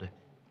gold,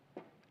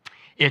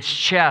 its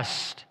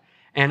chest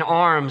and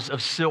arms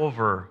of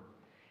silver,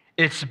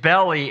 its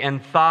belly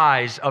and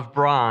thighs of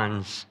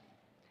bronze,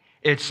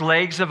 its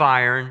legs of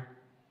iron,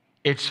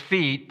 its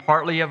feet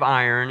partly of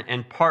iron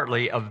and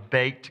partly of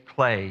baked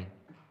clay.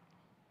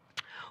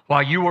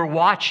 While you were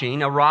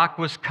watching, a rock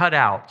was cut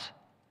out,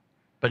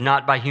 but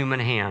not by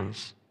human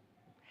hands.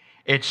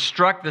 It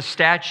struck the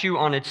statue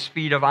on its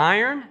feet of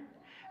iron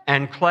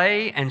and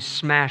clay and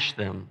smashed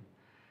them.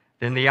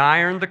 Then the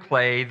iron, the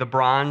clay, the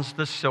bronze,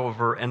 the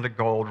silver, and the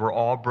gold were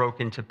all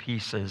broken to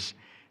pieces.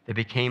 They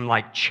became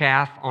like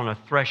chaff on a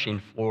threshing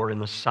floor in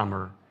the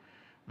summer.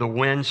 The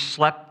wind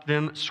swept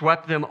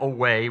them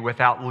away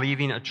without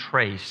leaving a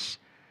trace.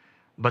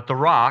 But the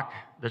rock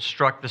that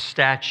struck the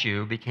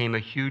statue became a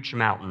huge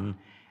mountain,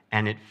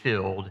 and it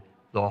filled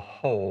the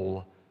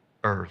whole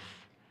earth.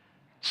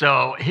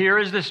 So here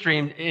is this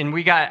dream, and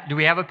do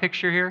we have a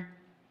picture here?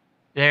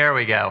 There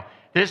we go.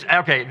 This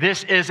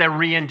is a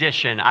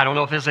rendition. I don't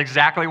know if it's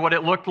exactly what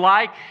it looked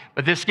like,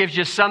 but this gives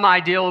you some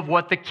idea of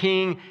what the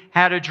king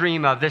had a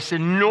dream of. This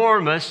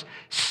enormous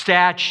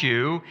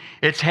statue.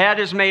 Its head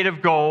is made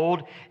of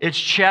gold. Its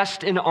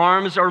chest and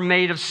arms are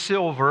made of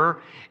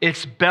silver.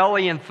 Its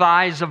belly and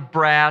thighs of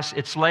brass.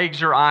 Its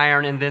legs are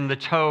iron, and then the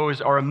toes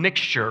are a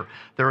mixture.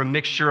 They're a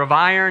mixture of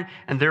iron,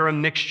 and they're a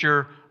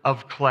mixture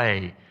of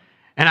clay.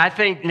 And I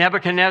think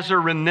Nebuchadnezzar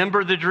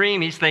remembered the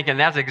dream. He's thinking,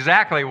 that's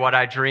exactly what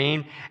I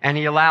dreamed. And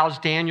he allows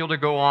Daniel to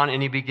go on,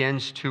 and he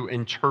begins to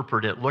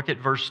interpret it. Look at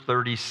verse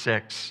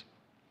 36.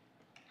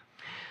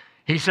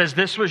 He says,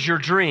 this was your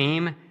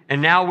dream,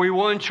 and now we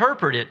will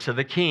interpret it to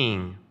the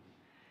king.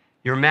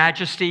 Your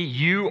Majesty,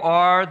 you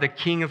are the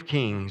King of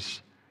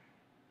Kings.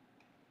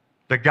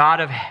 The God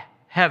of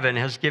heaven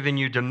has given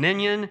you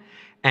dominion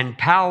and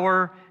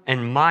power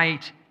and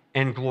might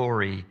and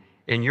glory.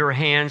 In your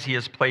hands he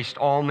has placed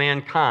all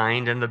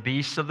mankind and the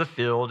beasts of the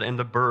field and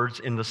the birds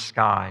in the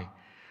sky.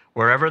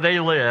 Wherever they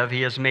live,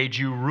 he has made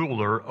you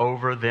ruler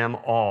over them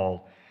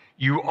all.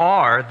 You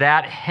are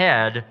that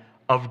head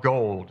of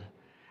gold.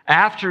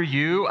 After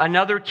you,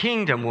 another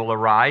kingdom will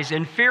arise,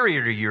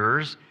 inferior to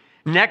yours.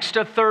 Next,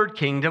 a third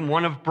kingdom,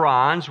 one of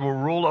bronze, will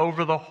rule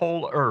over the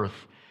whole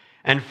earth.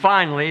 And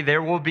finally,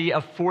 there will be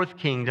a fourth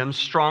kingdom,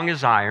 strong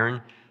as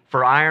iron,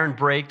 for iron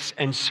breaks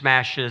and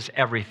smashes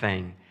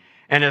everything.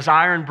 And as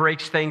iron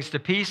breaks things to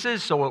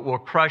pieces, so it will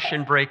crush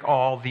and break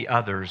all the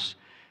others.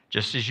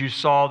 Just as you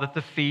saw that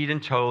the feet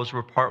and toes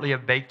were partly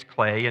of baked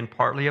clay and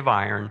partly of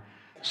iron,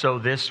 so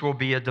this will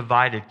be a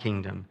divided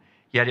kingdom.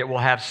 Yet it will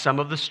have some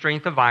of the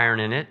strength of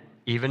iron in it,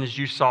 even as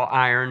you saw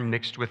iron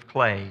mixed with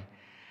clay.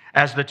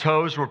 As the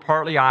toes were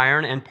partly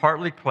iron and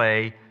partly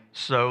clay,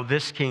 so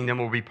this kingdom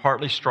will be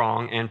partly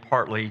strong and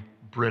partly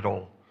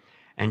brittle.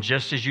 And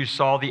just as you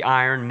saw the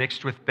iron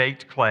mixed with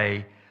baked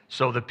clay,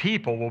 so the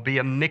people will be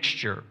a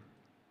mixture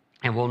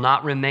and will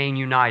not remain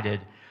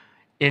united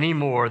any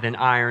more than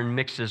iron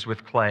mixes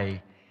with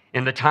clay.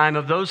 In the time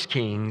of those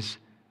kings,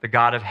 the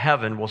God of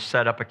heaven will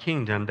set up a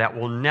kingdom that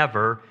will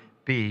never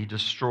be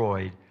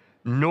destroyed,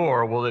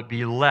 nor will it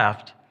be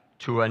left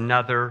to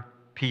another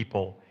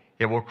people.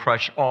 It will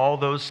crush all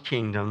those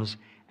kingdoms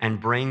and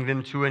bring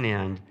them to an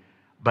end,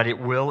 but it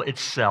will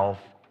itself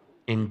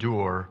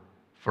endure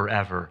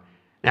forever.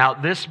 Now,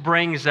 this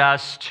brings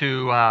us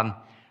to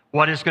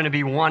what is going to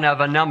be one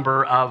of a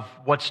number of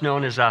what's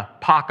known as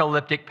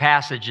apocalyptic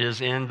passages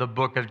in the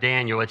book of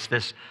Daniel. It's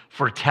this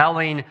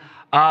foretelling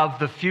of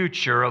the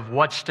future, of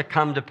what's to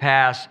come to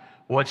pass,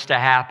 what's to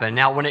happen.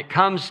 Now, when it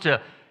comes to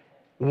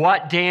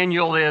what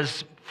Daniel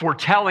is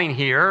foretelling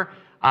here,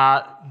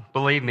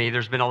 believe me,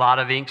 there's been a lot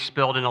of ink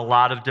spilled and a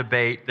lot of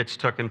debate that's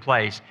taken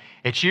place.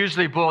 It's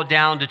usually boiled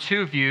down to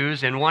two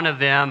views, and one of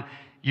them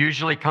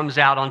usually comes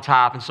out on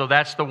top. And so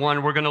that's the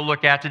one we're going to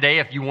look at today.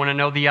 If you want to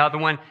know the other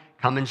one,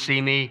 come and see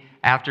me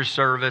after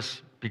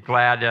service. Be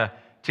glad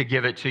to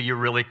give it to you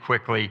really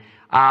quickly.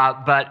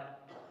 But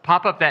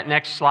pop up that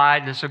next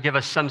slide. This will give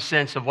us some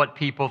sense of what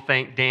people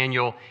think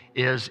Daniel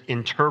is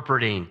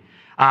interpreting.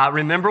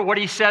 Remember what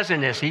he says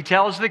in this. He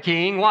tells the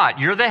king, what?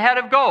 You're the head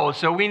of gold.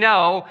 So we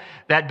know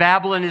that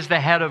Babylon is the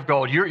head of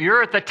gold.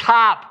 You're at the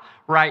top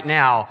right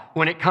now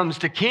when it comes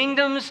to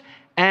kingdoms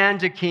and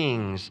to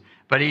kings.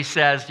 But he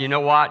says, you know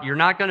what? You're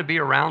not going to be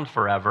around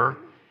forever.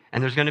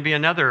 And there's going to be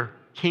another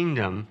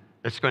kingdom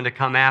that's going to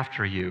come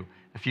after you.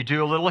 If you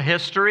do a little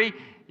history,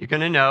 you're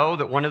going to know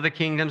that one of the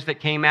kingdoms that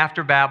came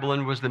after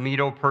Babylon was the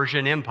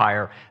Medo-Persian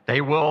Empire.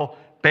 They will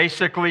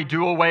basically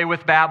do away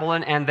with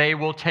Babylon and they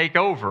will take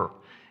over.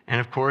 And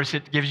of course,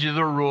 it gives you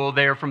the rule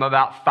there from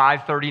about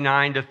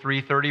 539 to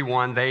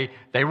 331. They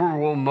will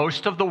rule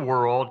most of the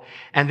world.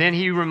 And then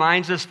he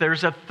reminds us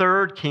there's a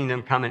third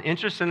kingdom coming.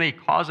 Interestingly, he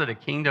calls it a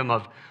kingdom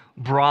of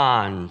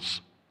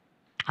bronze.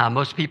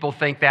 Most people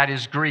think that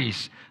is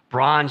Greece.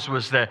 Bronze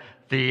was the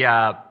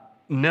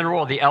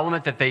mineral, the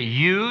element that they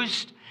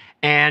used.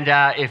 And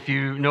if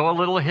you know a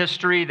little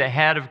history, the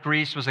head of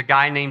Greece was a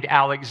guy named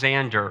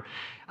Alexander.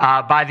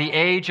 By the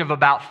age of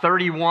about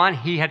 31,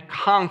 he had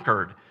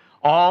conquered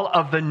all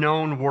of the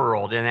known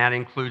world, and that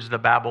includes the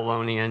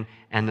Babylonian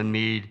and the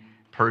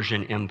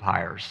Mede-Persian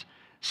empires.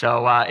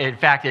 So, in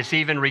fact, it's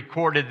even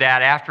recorded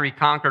that after he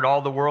conquered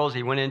all the worlds,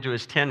 he went into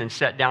his tent and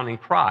sat down and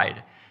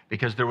cried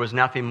because there was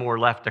nothing more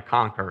left to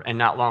conquer. And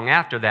not long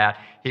after that,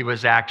 he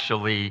was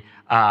actually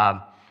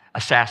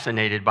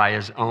assassinated by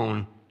his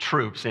own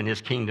troops and his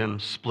kingdom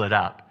split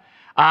up.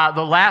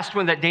 The last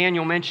one that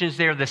Daniel mentions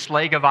there, this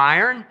leg of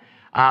iron,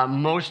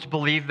 most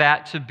believe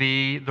that to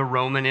be the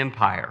Roman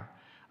Empire.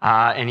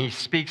 And he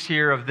speaks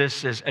here of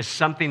this as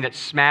something that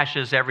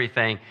smashes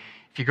everything.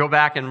 If you go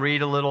back and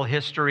read a little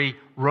history,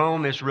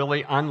 Rome is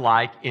really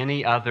unlike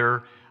any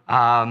other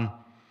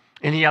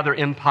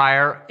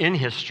empire in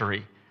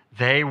history.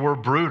 They were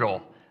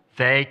brutal.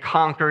 They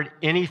conquered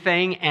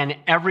anything and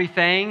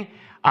everything,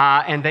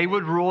 and they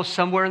would rule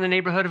somewhere in the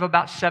neighborhood of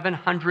about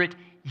 700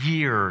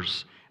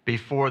 years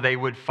before they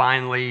would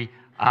finally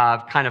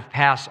kind of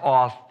pass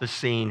off the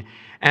scene.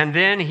 And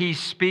then he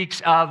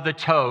speaks of the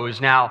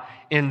toes. Now,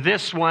 in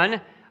this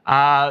one,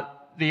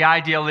 the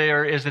idea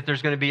there is that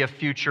there's going to be a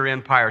future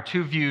empire.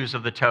 Two views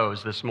of the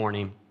toes this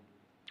morning.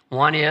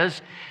 One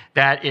is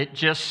that it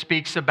just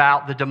speaks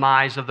about the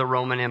demise of the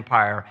Roman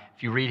Empire.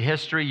 If you read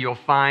history, you'll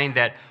find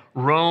that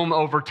Rome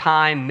over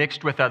time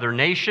mixed with other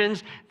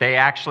nations. They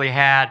actually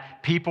had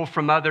people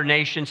from other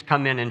nations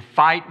come in and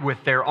fight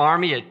with their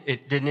army.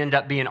 It didn't end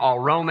up being all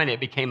Roman. It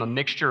became a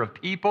mixture of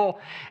people,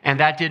 and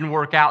that didn't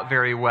work out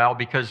very well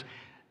because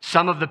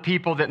some of the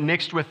people that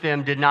mixed with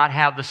them did not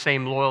have the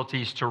same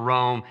loyalties to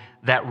Rome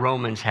that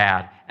Romans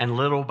had. And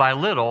little by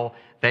little,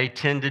 they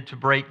tended to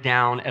break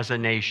down as a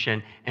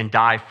nation and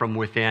die from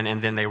within,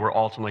 and then they were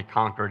ultimately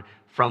conquered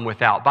from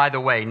without. By the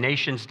way,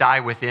 nations die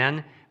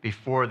within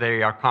before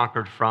they are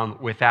conquered from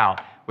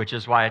without, which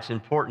is why it's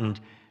important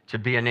to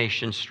be a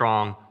nation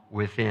strong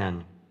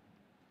within.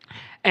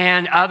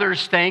 And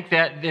others think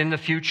that in the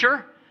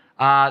future,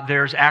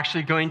 there's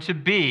actually going to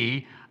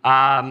be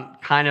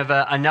kind of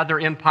another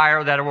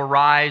empire that will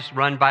rise,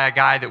 run by a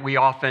guy that we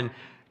often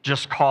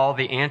just call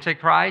the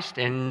Antichrist,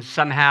 and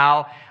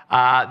somehow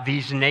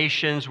these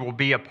nations will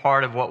be a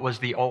part of what was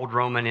the old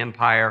Roman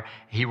Empire.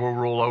 He will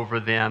rule over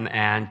them,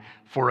 and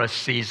for a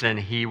season,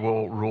 he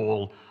will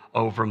rule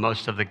over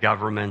most of the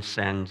governments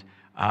and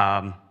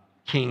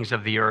kings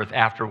of the earth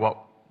after what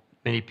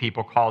many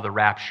people call the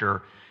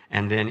rapture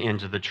and then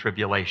into the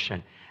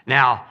tribulation.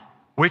 Now,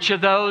 which of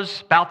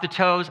those about the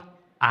toes?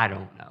 I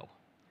don't know.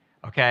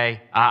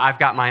 Okay? I've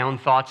got my own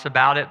thoughts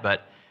about it,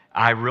 but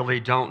I really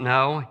don't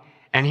know.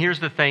 And here's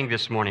the thing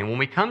this morning. When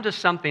we come to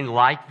something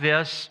like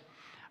this,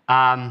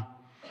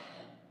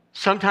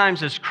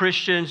 sometimes as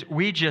Christians,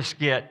 we just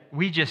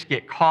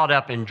get caught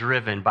up and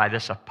driven by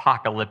this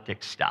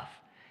apocalyptic stuff.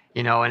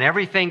 You know, and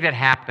everything that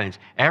happens,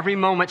 every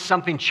moment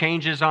something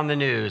changes on the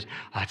news,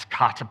 it's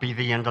got to be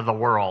the end of the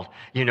world.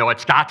 You know,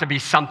 it's got to be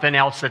something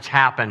else that's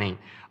happening.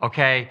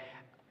 Okay?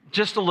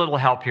 Just a little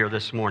help here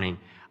this morning.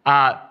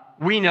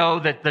 We know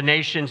that the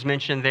nations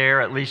mentioned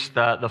there, at least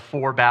the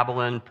four,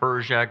 Babylon,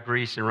 Persia,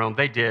 Greece, and Rome,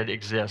 they did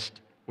exist.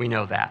 We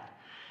know that.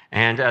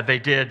 And they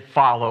did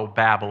follow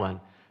Babylon.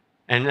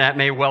 And that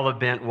may well have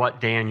been what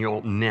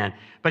Daniel meant.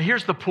 But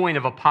here's the point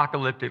of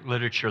apocalyptic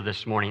literature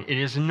this morning. It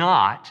is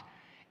not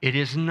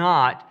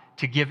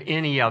to give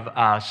any of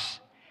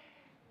us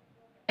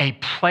a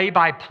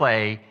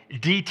play-by-play,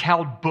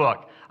 detailed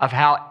book of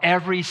how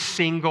every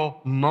single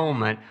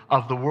moment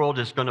of the world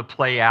is going to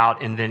play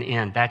out and then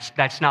end.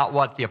 That's not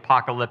what the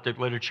apocalyptic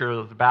literature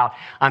is about.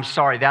 I'm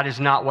sorry, that is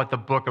not what the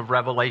book of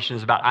Revelation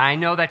is about. I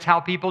know that's how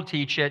people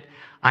teach it.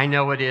 I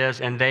know it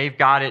is, and they've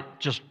got it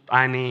just,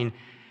 I mean,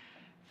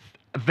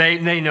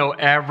 they know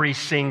every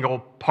single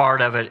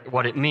part of it,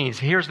 what it means.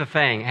 Here's the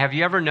thing. Have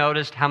you ever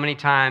noticed how many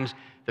times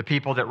the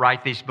people that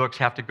write these books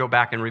have to go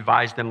back and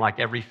revise them like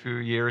every few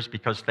years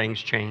because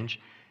things change?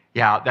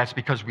 Yeah, that's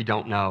because we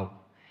don't know.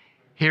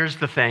 Here's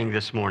the thing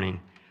this morning.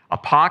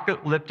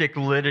 Apocalyptic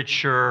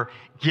literature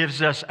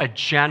gives us a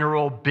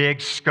general big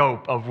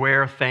scope of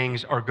where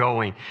things are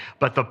going.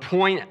 But the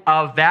point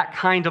of that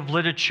kind of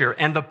literature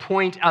and the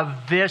point of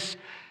this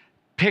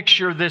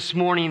picture this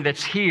morning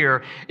that's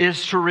here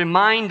is to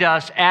remind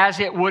us, as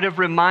it would have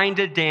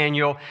reminded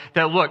Daniel,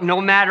 that look,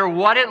 no matter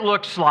what it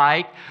looks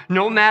like,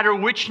 no matter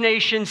which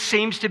nation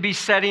seems to be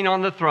sitting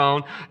on the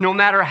throne, no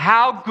matter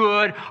how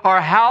good or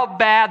how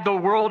bad the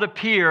world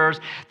appears,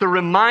 the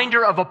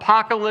reminder of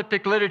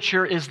apocalyptic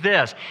literature is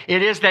this.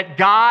 It is that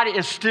God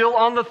is still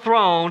on the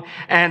throne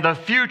and the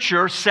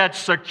future set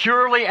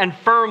securely and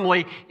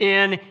firmly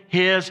in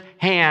His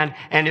hand.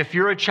 And if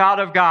you're a child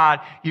of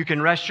God, you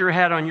can rest your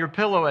head on your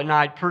pillow at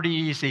night pretty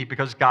easy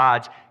because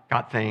God's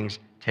got things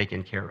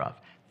taken care of.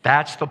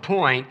 That's the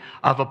point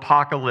of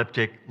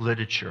apocalyptic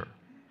literature.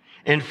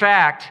 In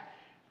fact,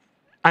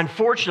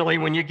 unfortunately,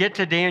 when you get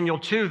to Daniel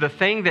 2, the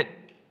thing that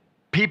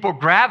people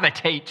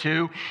gravitate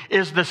to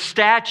is the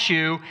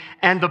statue,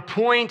 and the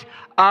point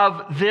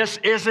of this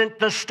isn't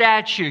the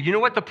statue. You know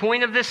what the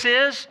point of this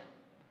is?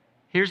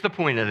 Here's the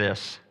point of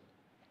this.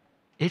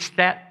 It's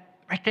that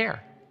right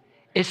there.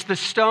 It's the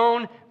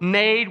stone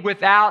made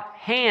without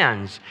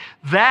hands.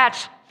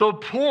 That's the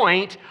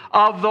point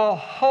of the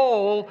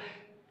whole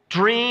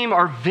dream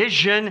or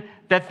vision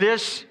that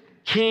this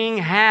king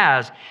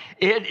has.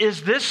 It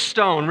is this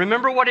stone.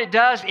 Remember what it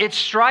does? It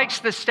strikes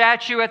the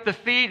statue at the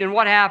feet, and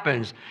what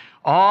happens?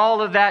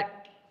 All of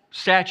that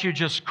statue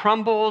just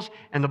crumbles,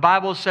 and the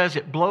Bible says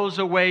it blows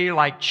away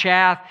like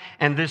chaff,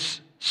 and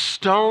this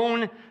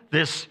stone,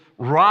 this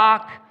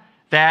rock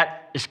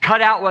that is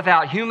cut out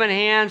without human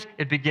hands,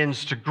 it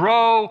begins to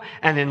grow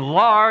and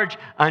enlarge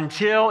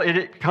until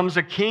it becomes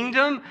a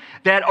kingdom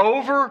that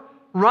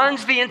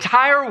overruns the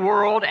entire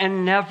world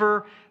and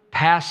never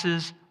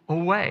passes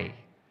away.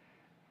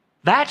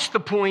 That's the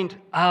point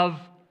of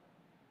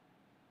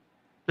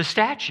the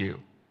statue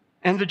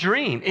and the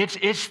dream.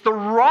 It's the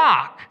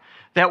rock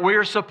that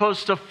we're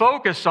supposed to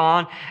focus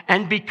on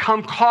and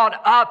become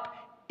caught up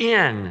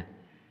in.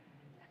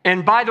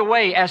 And by the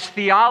way, as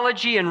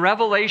theology and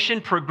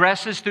revelation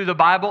progresses through the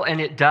Bible, and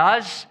it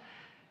does,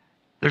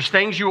 there's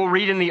things you will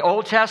read in the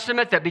Old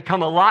Testament that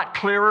become a lot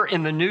clearer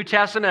in the New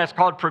Testament. That's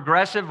called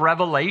progressive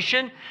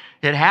revelation.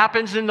 It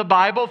happens in the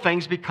Bible.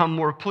 Things become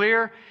more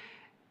clear.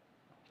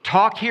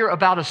 Talk here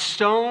about a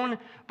stone,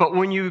 but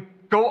when you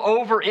go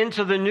over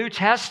into the New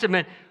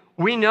Testament,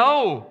 we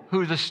know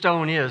who the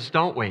stone is,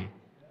 don't we?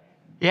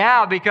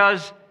 Yeah,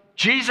 because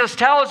Jesus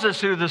tells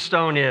us who the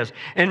stone is.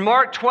 In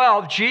Mark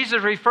 12,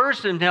 Jesus refers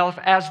to himself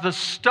as the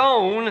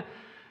stone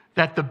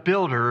that the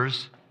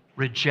builders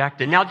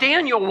rejected. Now,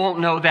 Daniel won't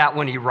know that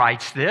when he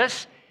writes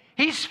this.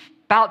 He's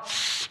about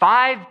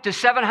 500 to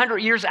 700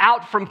 years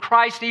out from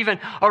Christ even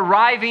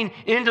arriving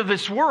into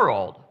this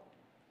world.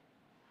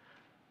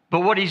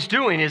 But what he's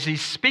doing is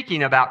he's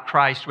speaking about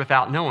Christ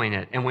without knowing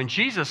it. And when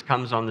Jesus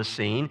comes on the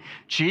scene,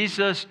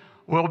 Jesus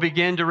will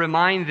begin to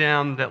remind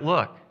them that,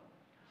 look,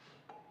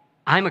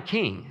 I'm a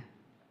king,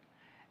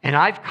 and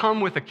I've come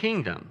with a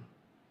kingdom,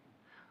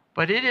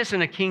 but it isn't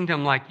a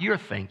kingdom like you're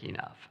thinking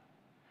of.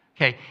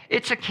 Okay,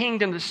 it's a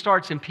kingdom that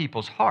starts in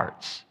people's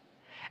hearts,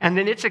 and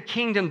then it's a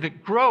kingdom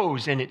that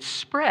grows and it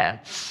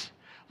spreads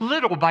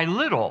little by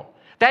little.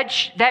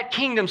 That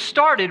kingdom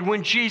started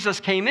when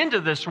Jesus came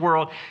into this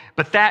world,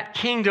 but that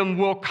kingdom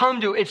will come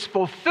to its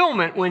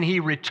fulfillment when he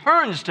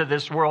returns to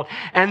this world,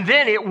 and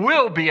then it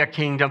will be a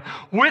kingdom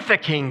with a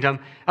king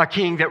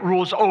that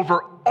rules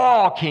over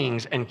all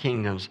kings and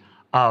kingdoms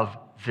of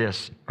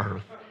this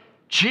earth.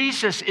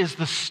 Jesus is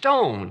the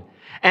stone,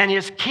 and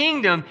his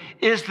kingdom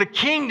is the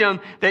kingdom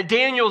that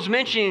Daniel's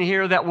mentioning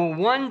here that will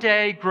one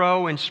day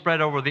grow and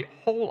spread over the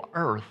whole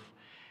earth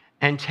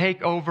and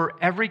take over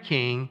every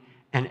king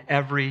and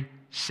every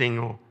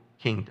single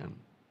kingdom.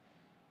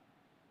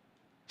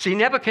 See,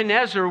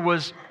 Nebuchadnezzar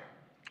was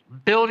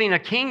building a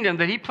kingdom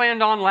that he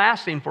planned on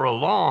lasting for a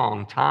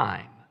long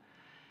time.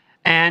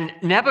 And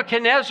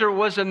Nebuchadnezzar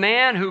was a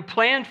man who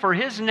planned for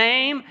his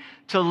name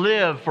to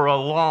live for a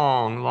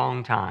long,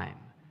 long time.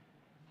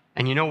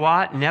 And you know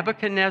what?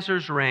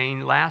 Nebuchadnezzar's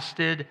reign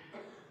lasted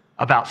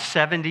about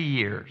 70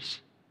 years.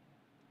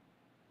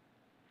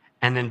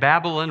 And then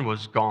Babylon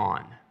was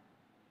gone.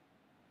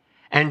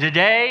 And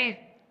today,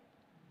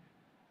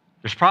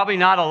 there's probably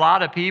not a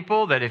lot of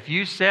people that if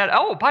you said,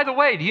 oh, by the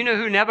way, do you know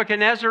who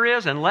Nebuchadnezzar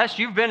is? Unless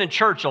you've been in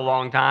church a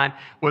long time,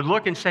 would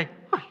look and say,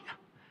 oh,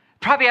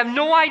 probably have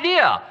no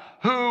idea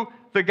who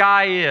the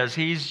guy is.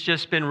 He's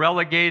just been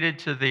relegated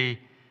to the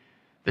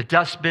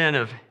dustbin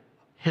of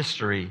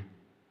history,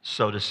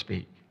 so to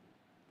speak.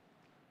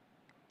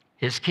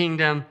 His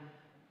kingdom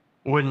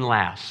wouldn't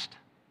last.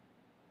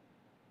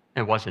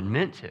 It wasn't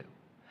meant to.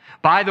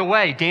 By the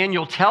way,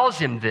 Daniel tells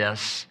him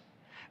this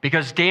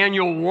because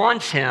Daniel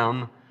wants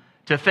him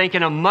to think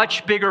in a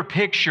much bigger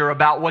picture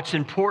about what's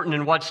important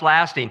and what's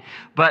lasting.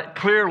 But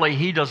clearly,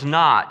 he does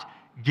not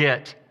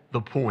get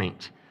the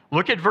point.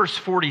 Look at verse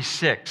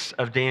 46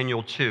 of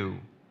Daniel 2.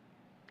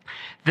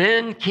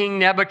 Then King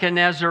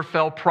Nebuchadnezzar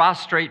fell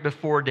prostrate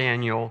before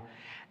Daniel,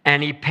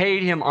 and he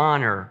paid him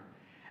honor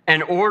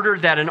and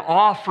ordered that an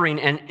offering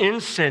and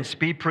incense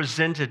be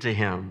presented to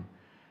him.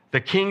 The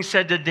king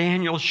said to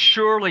Daniel,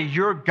 surely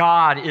your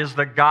God is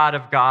the God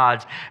of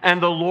gods and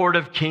the Lord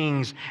of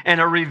kings and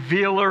a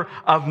revealer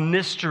of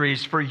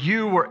mysteries, for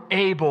you were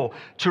able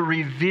to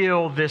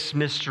reveal this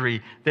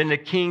mystery. Then the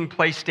king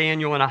placed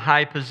Daniel in a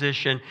high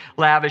position,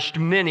 lavished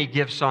many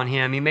gifts on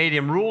him. He made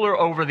him ruler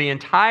over the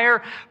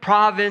entire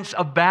province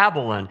of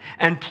Babylon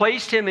and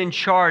placed him in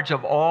charge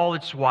of all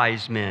its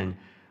wise men.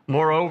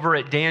 Moreover,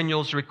 at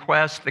Daniel's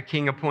request, the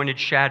king appointed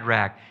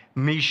Shadrach,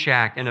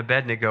 Meshach, and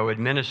Abednego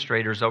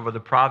administrators over the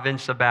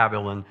province of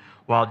Babylon,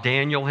 while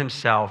Daniel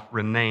himself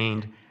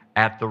remained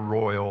at the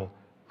royal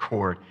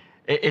court.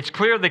 It's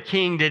clear the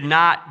king did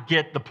not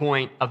get the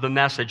point of the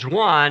message.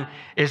 One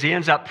is he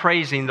ends up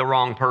praising the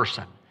wrong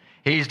person.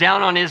 He's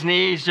down on his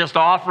knees just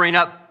offering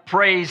up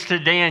praise to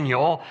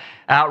Daniel.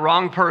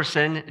 Wrong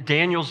person.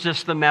 Daniel's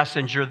just the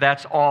messenger.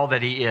 That's all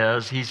that he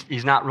is.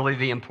 He's not really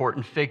the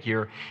important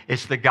figure.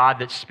 It's the God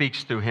that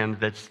speaks through him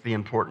that's the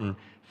important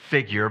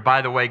figure.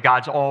 By the way,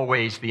 God's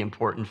always the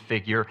important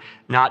figure,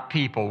 not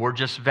people. We're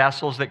just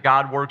vessels that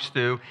God works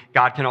through.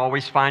 God can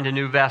always find a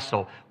new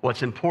vessel.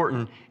 What's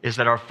important is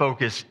that our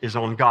focus is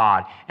on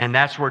God. And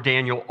that's where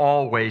Daniel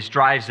always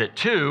drives it.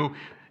 Two,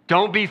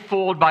 don't be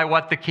fooled by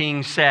what the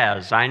king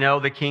says. I know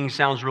the king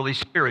sounds really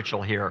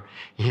spiritual here.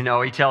 You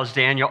know, he tells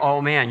Daniel, oh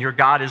man, your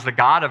God is the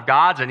God of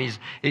gods, and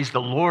he's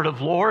the Lord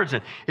of lords,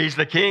 and he's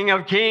the King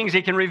of kings.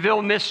 He can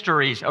reveal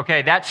mysteries.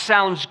 Okay, that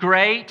sounds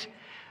great.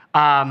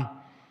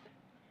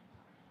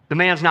 The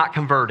man's not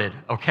converted,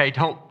 okay?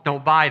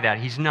 Don't buy that.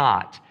 He's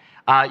not.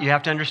 You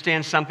have to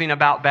understand something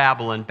about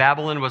Babylon.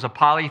 Babylon was a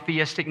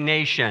polytheistic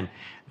nation.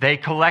 They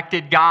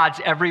collected gods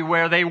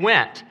everywhere they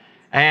went.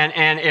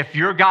 And if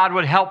your God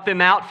would help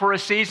them out for a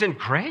season,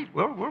 great,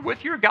 we're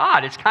with your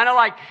God. It's kind of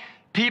like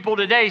people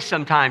today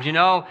sometimes, you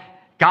know,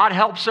 God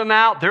helps them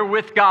out, they're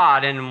with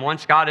God. And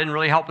once God isn't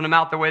really helping them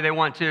out the way they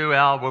want to,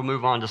 well, we'll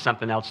move on to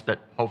something else that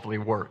hopefully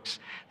works.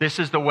 This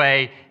is the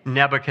way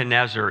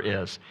Nebuchadnezzar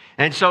is.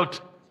 And so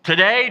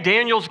Today,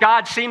 Daniel's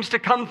God seems to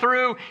come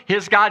through.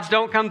 His gods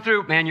don't come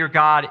through. Man, your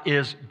God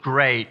is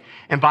great.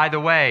 And by the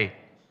way,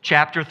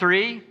 chapter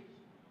 3,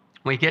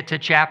 we get to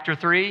chapter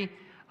 3.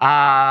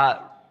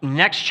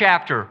 Next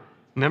chapter,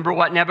 remember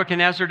what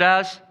Nebuchadnezzar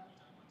does?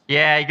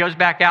 Yeah, he goes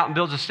back out and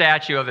builds a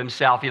statue of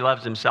himself. He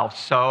loves himself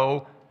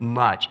so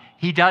much.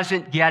 He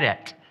doesn't get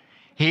it.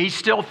 He's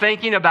still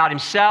thinking about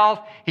himself.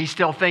 He's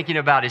still thinking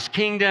about his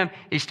kingdom.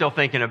 He's still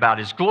thinking about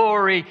his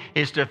glory.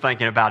 He's still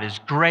thinking about his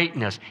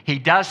greatness. He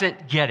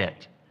doesn't get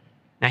it.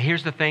 Now,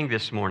 here's the thing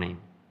this morning.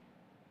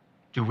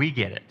 Do we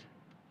get it?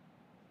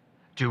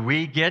 Do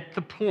we get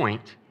the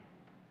point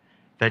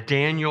that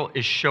Daniel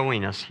is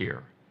showing us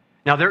here?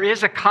 Now, there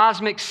is a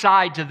cosmic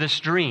side to this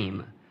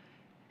dream.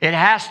 It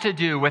has to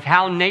do with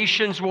how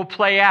nations will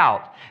play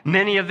out.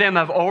 Many of them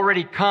have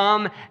already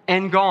come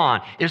and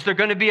gone. Is there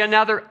going to be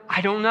another?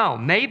 I don't know.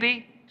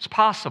 Maybe. It's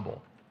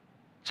possible.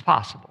 It's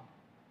possible.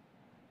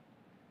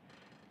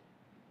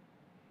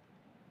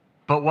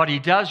 But what he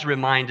does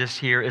remind us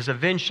here is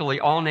eventually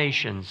all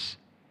nations,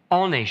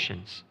 all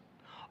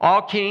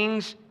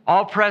kings,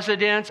 all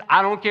presidents,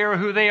 I don't care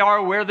who they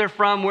are, where they're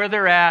from, where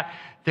they're at,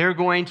 they're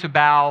going to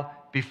bow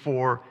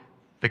before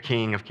the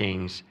King of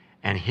Kings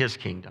and his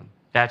kingdom.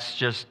 That's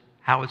just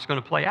how it's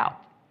going to play out.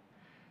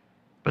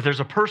 But there's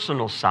a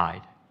personal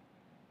side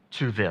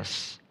to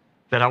this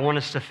that I want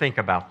us to think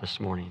about this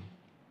morning.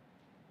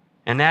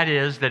 And that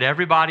is that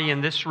everybody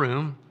in this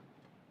room,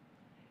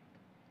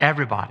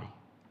 everybody,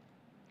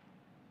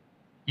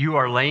 you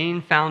are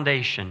laying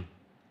foundation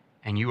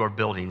and you are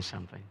building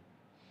something.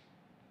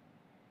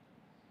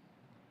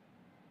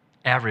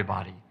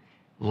 Everybody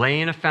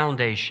laying a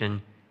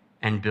foundation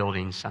and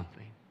building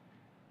something.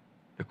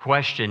 The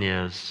question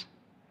is,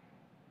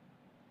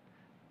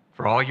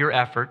 for all your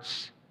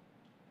efforts,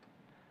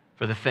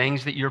 for the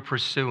things that you're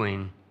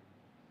pursuing,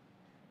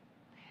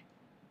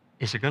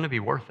 is it going to be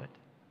worth it?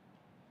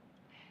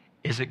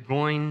 Is it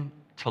going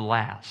to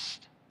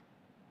last?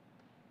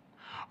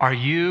 Are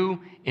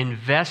you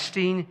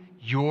investing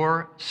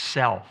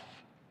yourself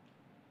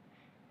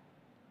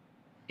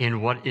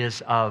in what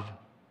is of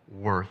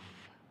worth?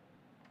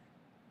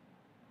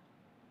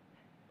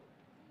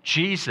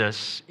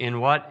 Jesus,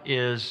 in what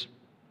is,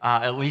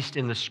 at least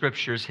in the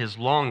scriptures, his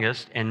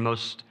longest and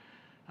most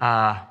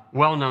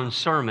well-known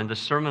sermon, the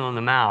Sermon on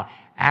the Mount,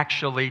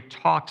 actually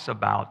talks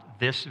about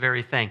this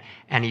very thing.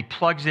 And he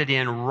plugs it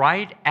in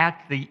right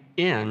at the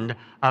end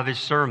of his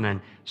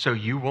sermon, so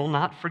you will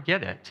not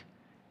forget it.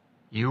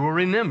 You will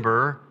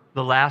remember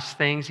the last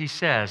things he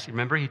says.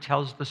 Remember, he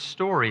tells the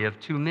story of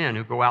two men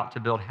who go out to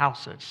build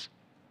houses.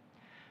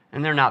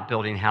 And they're not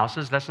building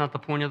houses. That's not the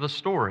point of the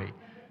story.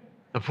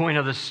 The point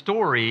of the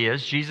story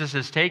is Jesus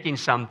is taking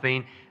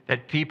something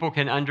that people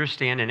can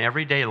understand in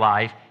everyday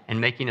life and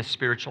making a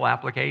spiritual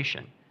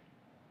application.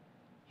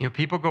 You know,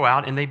 people go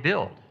out and they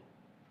build.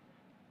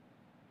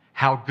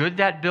 How good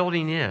that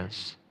building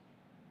is,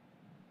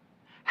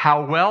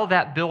 how well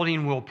that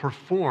building will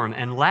perform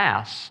and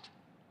last,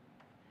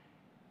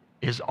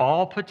 is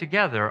all put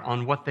together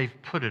on what they've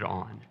put it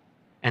on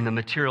and the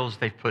materials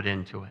they've put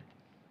into it.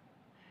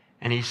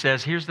 And he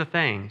says, here's the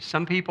thing.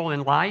 Some people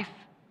in life,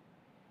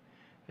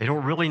 they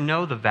don't really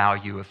know the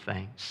value of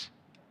things.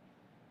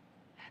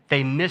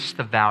 They miss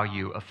the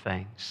value of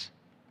things.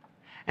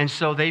 And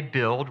so they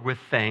build with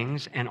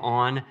things and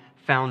on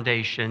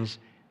foundations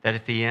that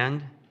at the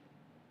end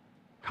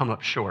come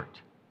up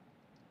short.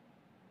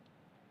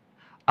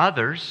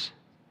 Others,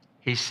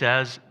 he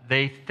says,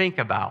 they think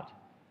about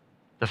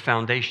the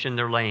foundation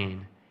they're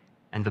laying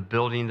and the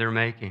building they're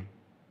making.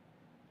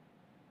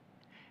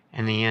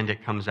 In the end,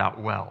 it comes out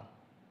well.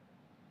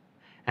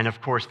 And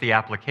of course, the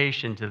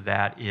application to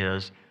that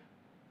is,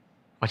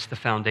 what's the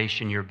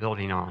foundation you're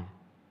building on?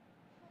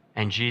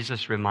 And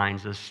Jesus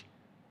reminds us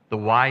the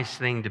wise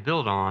thing to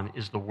build on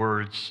is the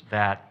words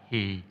that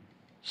he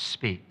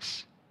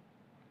speaks.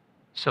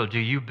 So do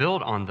you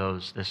build on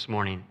those this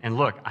morning? And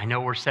look, I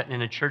know we're sitting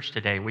in a church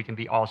today and we can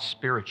be all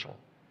spiritual.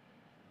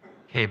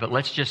 Okay, but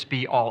let's just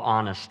be all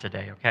honest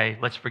today, okay?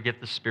 Let's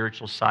forget the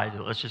spiritual side of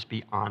it. Let's just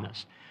be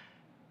honest.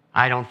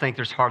 I don't think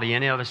there's hardly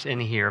any of us in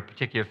here,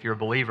 particularly if you're a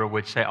believer,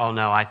 would say, oh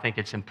no, I think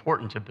it's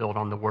important to build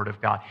on the Word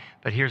of God.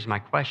 But here's my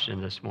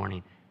question this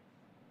morning.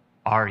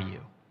 Are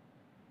you?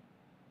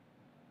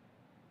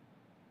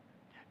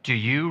 Do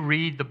you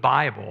read the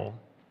Bible?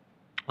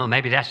 Well,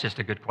 maybe that's just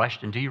a good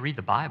question. Do you read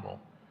the Bible?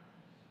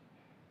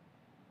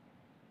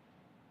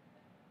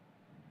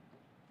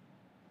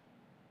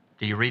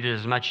 Do you read it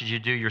as much as you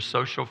do your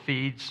social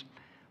feeds,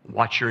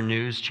 watch your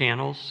news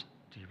channels?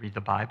 Do you read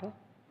the Bible?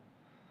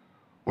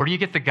 Where do you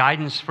get the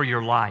guidance for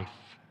your life?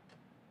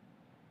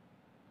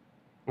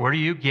 Where do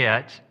you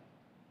get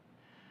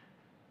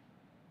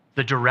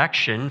the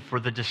direction for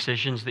the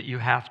decisions that you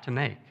have to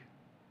make?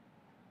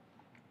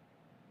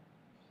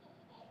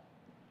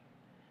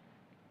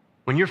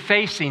 When you're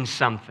facing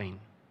something,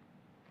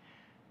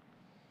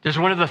 does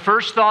one of the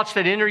first thoughts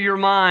that enter your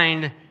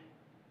mind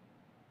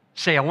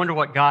say, I wonder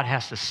what God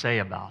has to say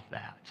about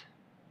that?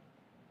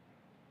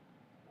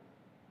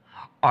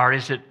 Or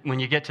is it when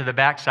you get to the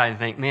backside and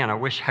think, man, I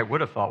wish I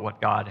would have thought what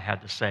God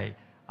had to say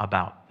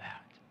about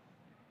that?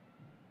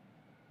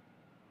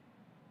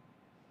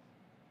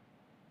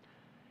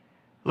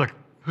 Look,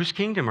 whose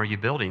kingdom are you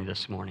building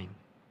this morning?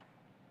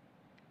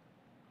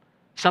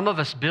 Some of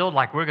us build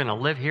like we're going to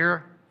live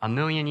here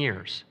 1,000,000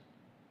 years.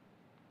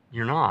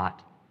 You're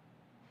not.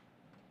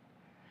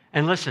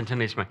 And listen to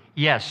me this morning.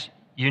 Yes,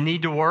 you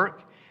need to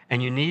work,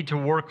 and you need to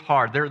work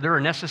hard. There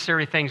are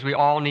necessary things we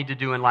all need to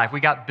do in life. We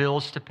got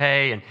bills to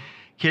pay, and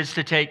kids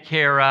to take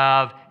care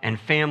of, and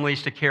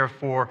families to care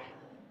for.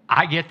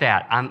 I get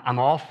that. I'm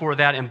all for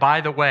that. And by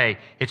the way,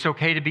 it's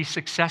okay to be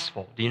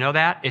successful. Do you know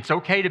that? It's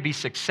okay to be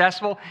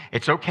successful.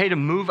 It's okay to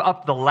move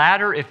up the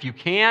ladder if you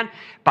can.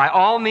 By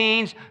all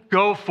means,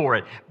 go for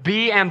it.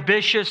 Be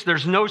ambitious.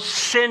 There's no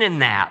sin in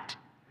that.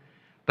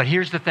 But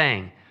here's the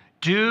thing.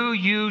 Do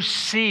you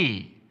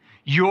see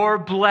your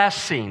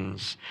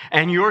blessings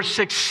and your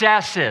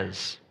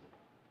successes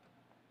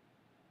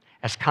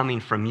as coming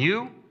from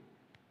you,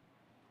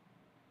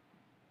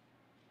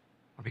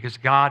 or because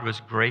God was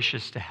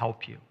gracious to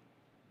help you?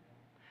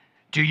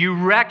 Do you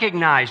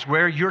recognize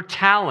where your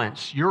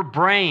talents, your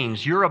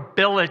brains, your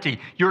ability,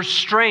 your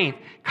strength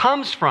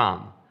comes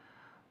from?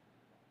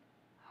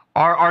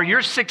 Are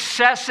your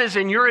successes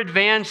and your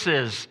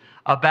advances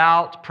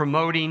about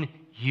promoting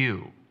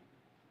you,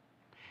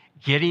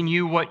 getting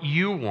you what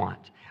you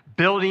want,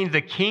 building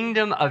the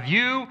kingdom of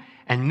you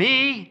and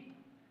me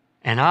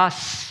and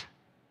us?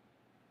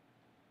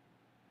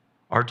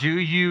 Or do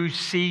you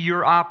see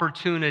your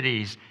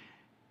opportunities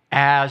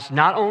as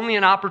not only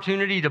an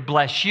opportunity to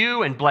bless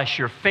you and bless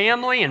your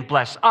family and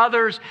bless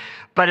others,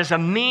 but as a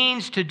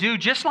means to do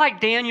just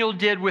like Daniel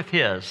did with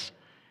his?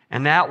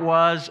 And that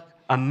was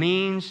a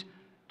means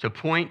to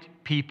point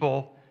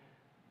people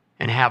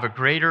and have a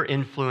greater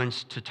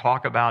influence to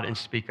talk about and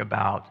speak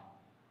about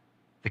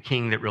the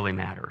king that really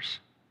matters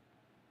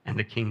and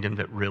the kingdom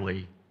that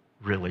really,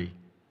 really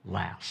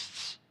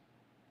lasts.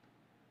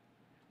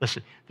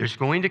 Listen, there's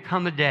going to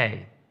come a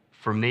day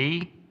for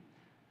me,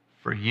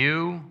 for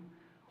you,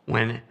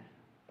 when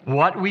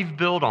what we've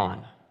built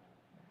on,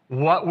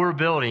 what we're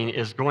building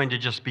is going to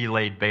just be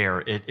laid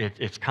bare.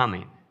 It's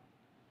coming.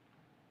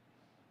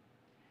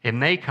 It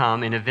may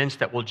come in events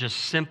that will just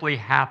simply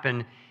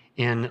happen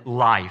in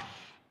life,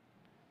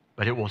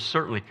 but it will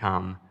certainly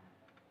come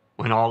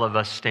when all of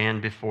us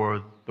stand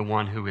before the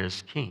one who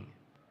is king,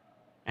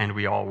 and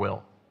we all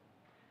will.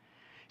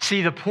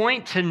 See, the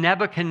point to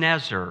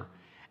Nebuchadnezzar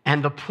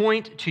and the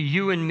point to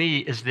you and me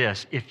is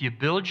this: if you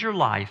build your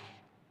life,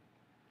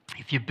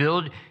 if you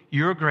build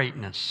your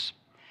greatness,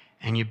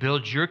 and you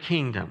build your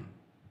kingdom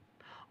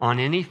on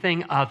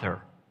anything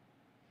other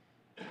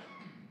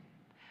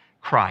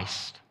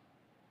Christ,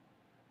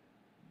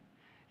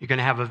 you're going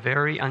to have a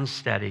very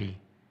unsteady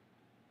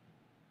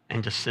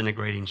and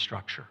disintegrating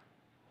structure.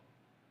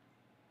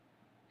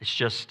 It's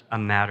just a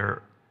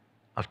matter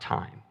of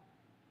time.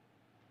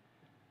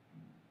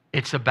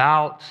 It's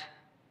about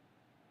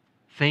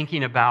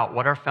thinking about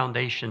what our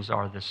foundations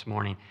are this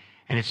morning.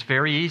 And it's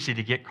very easy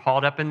to get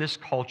caught up in this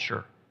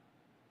culture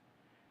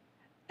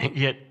and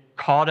get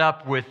caught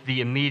up with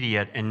the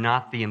immediate and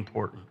not the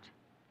important.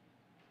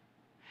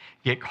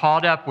 Get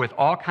caught up with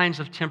all kinds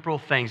of temporal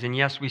things. And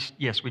yes, we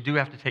do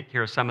have to take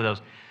care of some of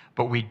those,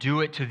 but we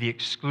do it to the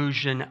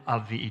exclusion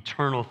of the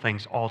eternal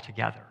things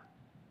altogether.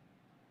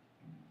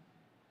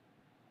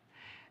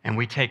 And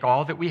we take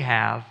all that we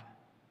have,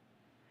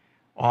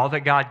 all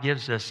that God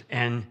gives us,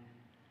 and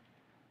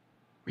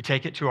we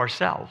take it to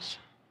ourselves,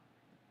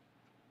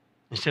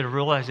 instead of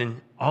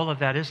realizing all of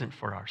that isn't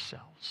for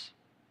ourselves.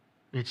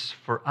 It's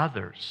for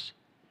others,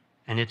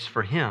 and it's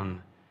for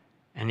Him,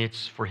 and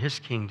it's for His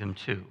kingdom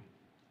too.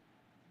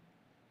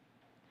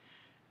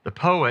 The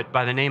poet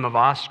by the name of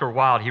Oscar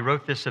Wilde, he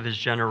wrote this of his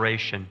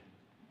generation.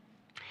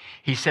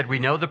 He said, "We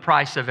know the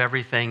price of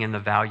everything and the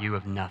value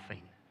of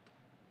nothing."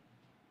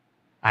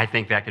 I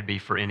think that could be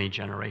for any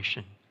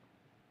generation.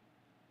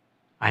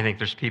 I think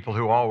there's people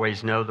who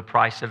always know the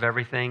price of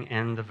everything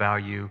and the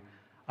value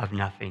of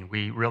nothing.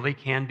 We really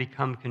can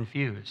become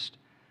confused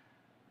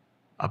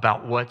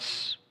about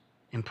what's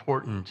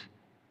important,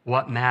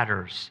 what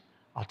matters.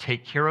 I'll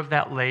take care of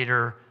that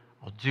later.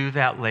 I'll do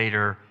that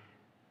later.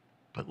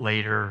 But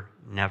later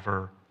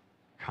never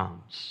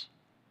comes.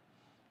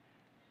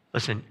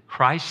 Listen,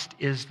 Christ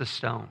is the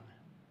stone,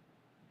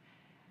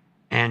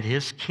 and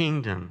His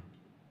kingdom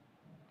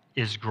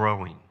is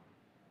growing.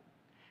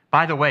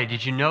 By the way,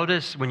 did you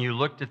notice when you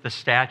looked at the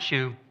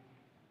statue,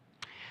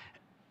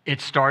 it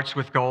starts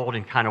with gold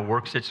and kind of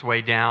works its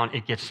way down.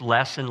 It gets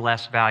less and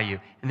less value.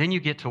 And then you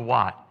get to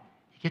what?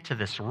 You get to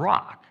this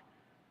rock,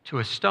 to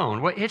a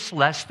stone. Well, it's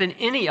less than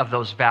any of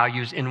those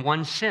values in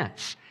one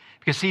sense.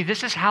 Because see,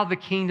 this is how the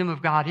kingdom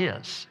of God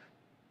is.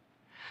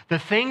 The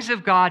things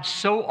of God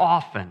so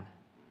often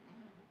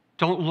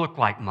don't look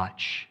like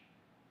much.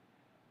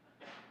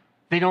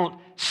 They don't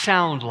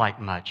sound like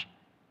much.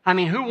 I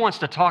mean, who wants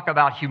to talk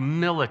about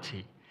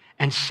humility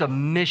and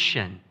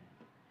submission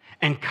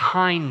and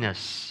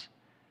kindness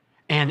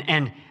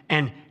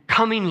and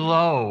coming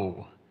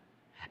low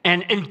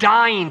and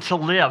dying to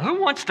live.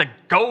 Who wants to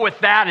go with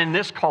that in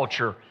this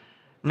culture?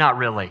 Not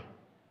really.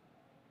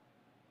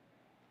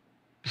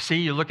 You see,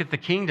 you look at the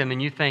kingdom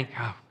and you think,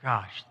 oh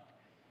gosh,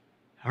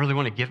 I really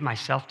want to give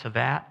myself to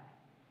that.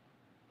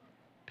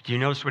 But do you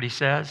notice what he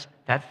says?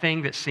 That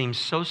thing that seems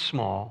so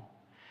small,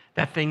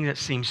 that thing that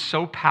seems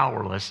so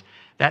powerless,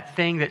 that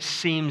thing that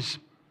seems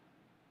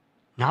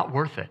not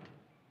worth it,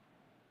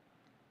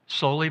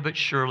 slowly but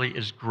surely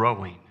is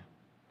growing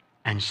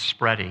and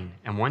spreading.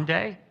 And one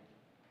day,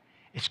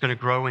 it's going to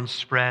grow and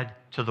spread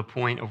to the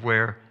point of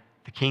where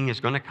the king is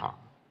going to come.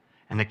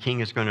 And the king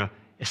is going to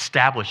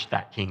establish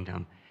that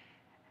kingdom.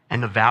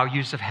 And the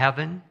values of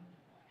heaven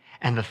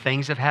and the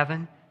things of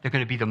heaven, they're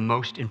going to be the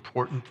most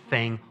important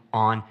thing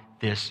on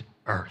this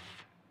earth.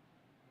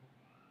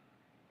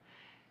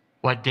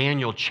 What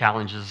Daniel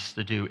challenges us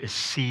to do is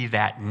see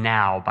that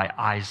now by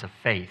eyes of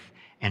faith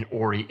and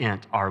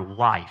orient our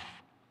life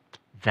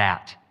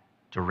that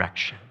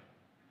direction.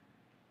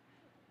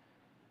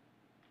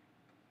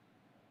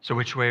 So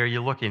which way are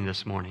you looking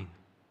this morning?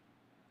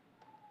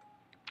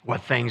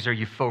 What things are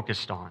you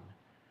focused on?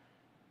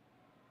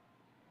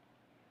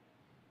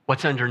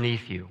 What's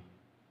underneath you?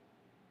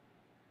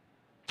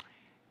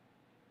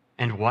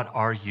 And what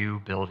are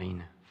you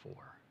building for?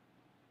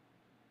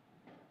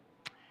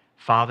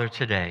 Father,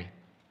 today,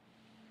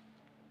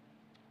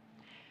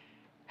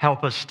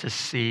 help us to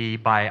see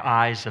by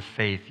eyes of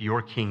faith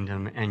your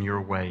kingdom and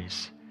your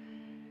ways,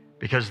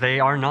 because they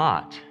are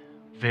not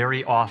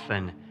very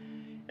often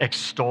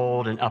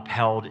extolled and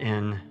upheld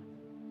in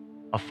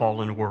a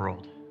fallen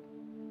world.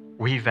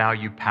 We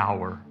value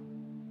power.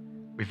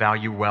 We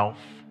value wealth.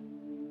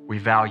 We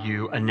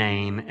value a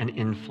name and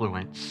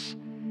influence.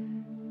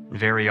 And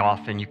very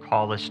often you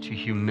call us to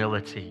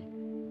humility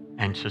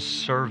and to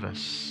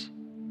service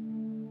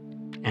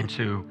and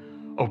to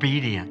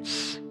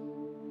obedience,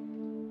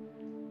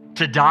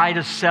 to die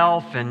to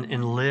self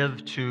and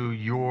live to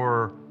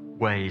your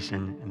ways,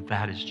 and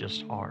that is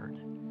just hard.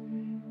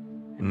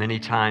 And many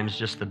times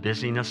just the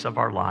busyness of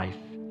our life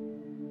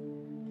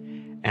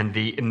and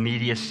the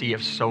immediacy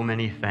of so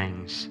many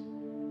things,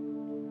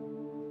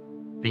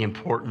 the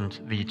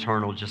important, the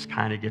eternal just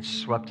kind of gets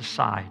swept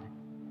aside,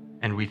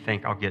 and we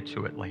think, I'll get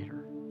to it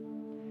later.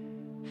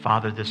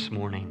 Father, this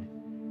morning,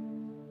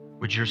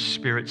 would your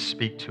Spirit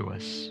speak to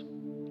us?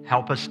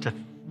 Help us to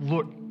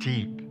look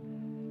deep.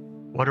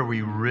 What are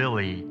we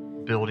really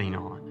building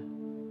on?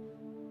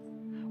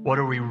 What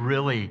are we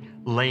really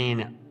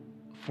laying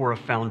for a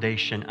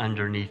foundation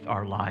underneath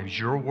our lives?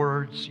 Your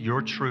words,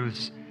 your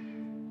truths,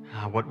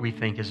 what we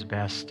think is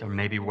best, or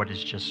maybe what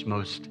is just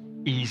most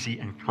easy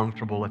and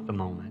comfortable at the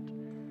moment.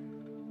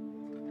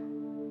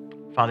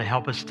 Father,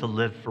 help us to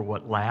live for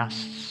what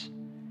lasts,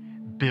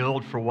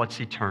 build for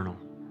what's eternal.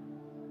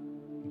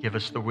 Give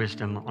us the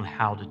wisdom on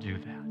how to do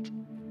that.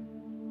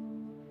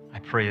 I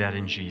pray that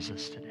in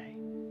Jesus today.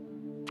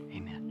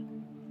 Amen.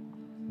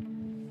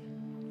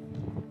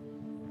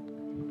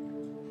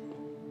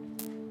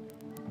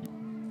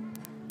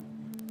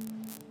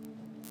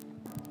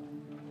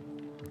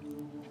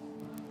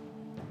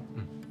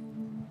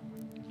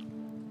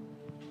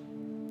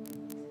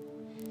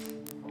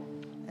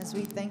 As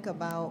we think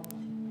about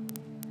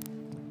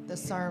the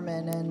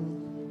sermon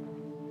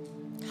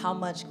and how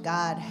much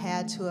God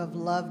had to have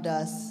loved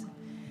us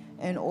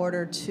in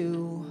order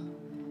to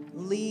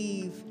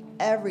leave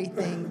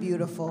everything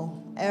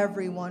beautiful,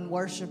 everyone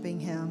worshiping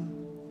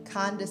him,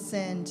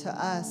 condescend to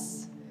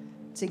us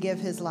to give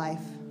his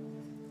life.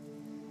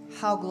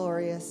 How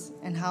glorious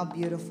and how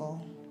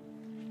beautiful.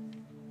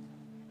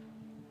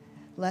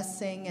 Let's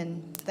sing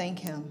and thank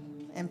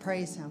him and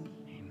praise him.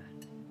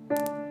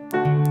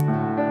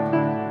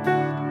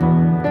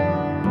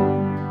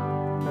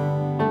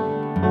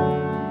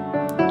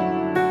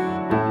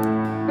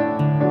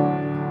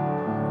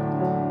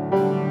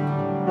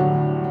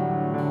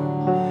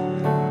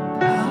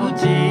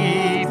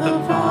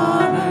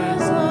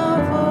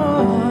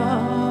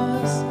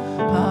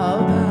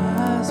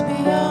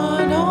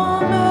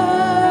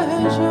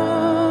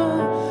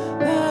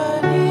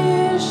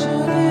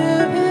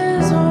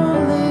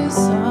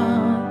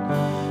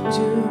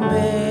 To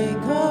make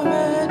a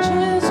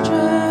wretched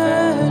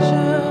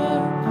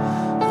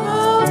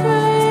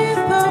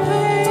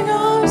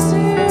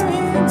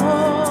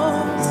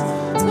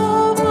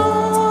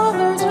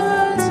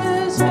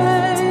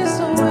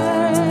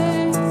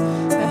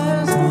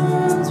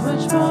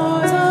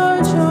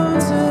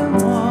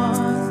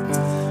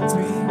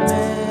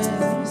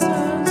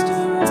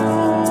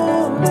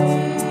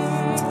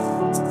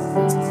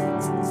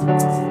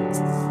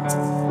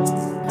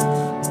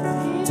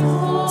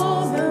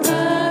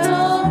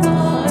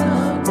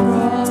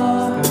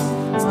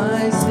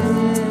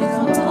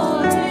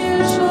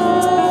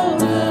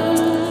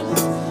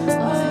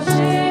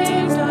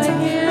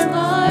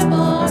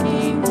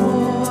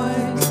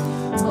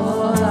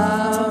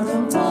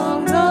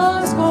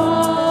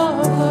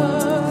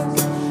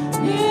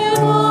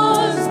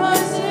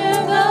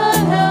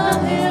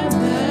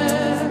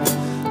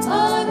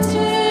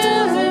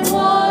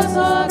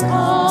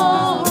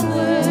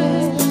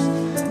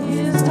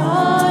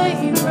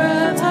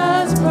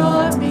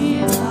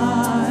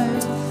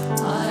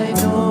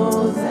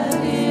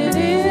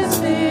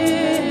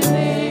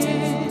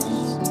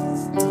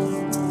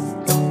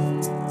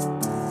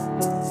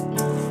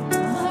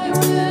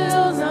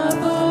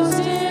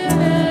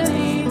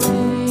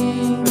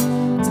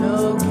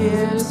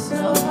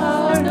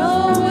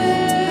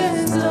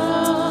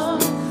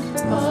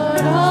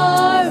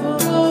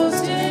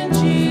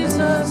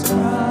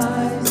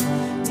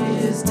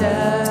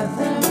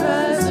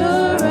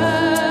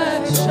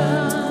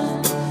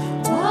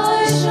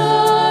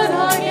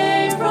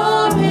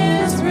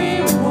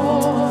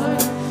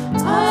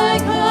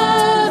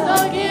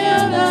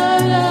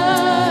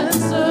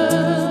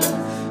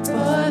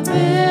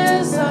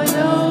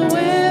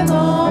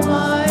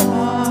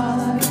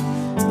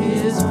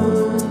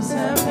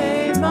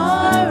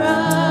my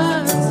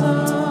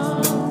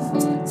ransom.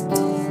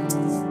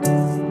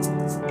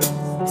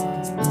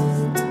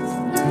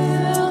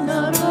 Will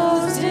not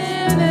boast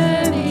in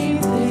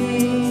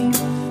anything,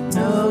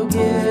 no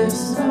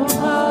gifts, no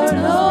power,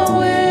 no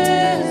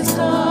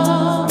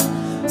wisdom,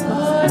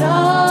 but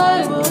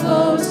I will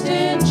boast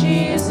in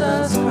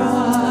Jesus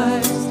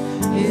Christ,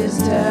 his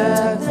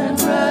death and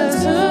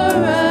resurrection.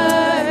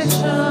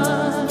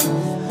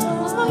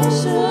 Why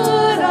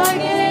should I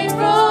gain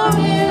from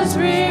his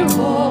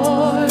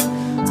reward?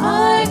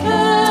 I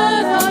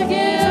cannot give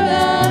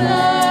an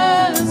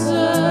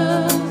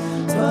answer,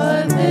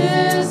 but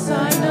this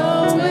I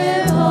know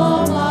with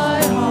all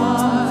my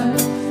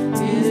heart,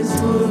 his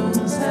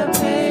wounds have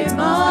paid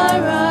my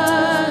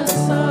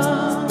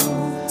ransom.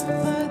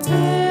 But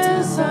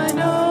this I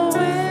know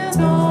with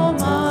all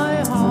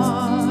my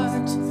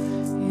heart,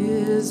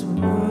 his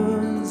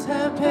wounds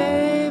have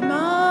paid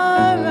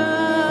my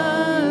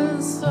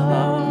ransom.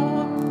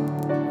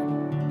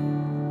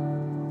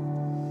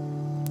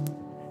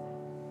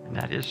 And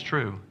that is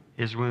true.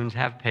 His wounds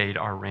have paid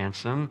our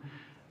ransom.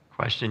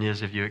 Question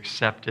is, have you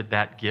accepted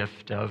that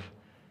gift of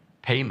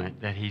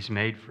payment that he's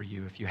made for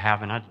you? If you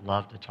haven't, I'd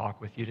love to talk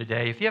with you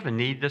today. If you have a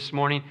need this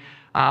morning,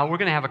 we're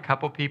going to have a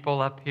couple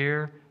people up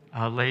here,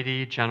 a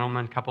lady,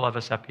 gentleman, a couple of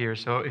us up here.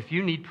 So if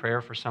you need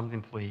prayer for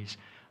something, please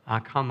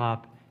come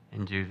up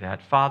and do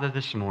that. Father,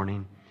 this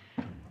morning,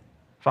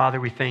 Father,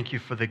 we thank you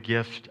for the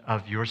gift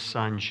of your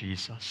Son,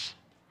 Jesus.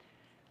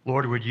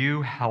 Lord, would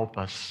you help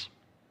us?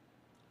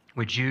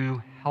 Would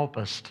you help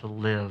us to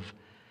live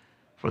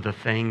for the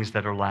things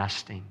that are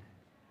lasting?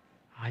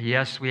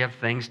 Yes, we have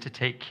things to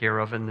take care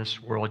of in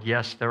this world.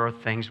 Yes, there are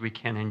things we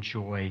can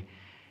enjoy.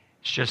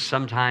 It's just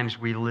sometimes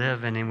we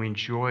live and we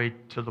enjoy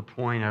to the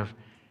point of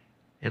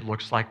it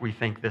looks like we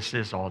think this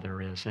is all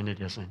there is, and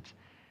it isn't.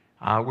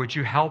 Would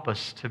you help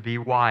us to be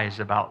wise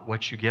about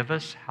what you give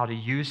us, how to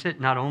use it,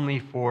 not only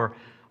for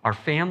our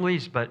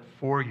families, but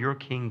for your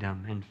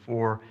kingdom and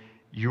for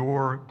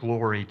your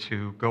glory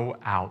to go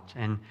out.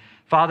 And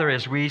Father,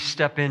 as we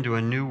step into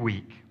a new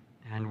week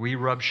and we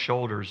rub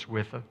shoulders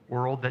with a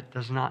world that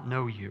does not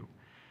know you,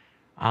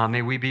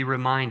 may we be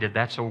reminded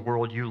that's a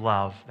world you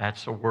love.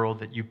 That's a world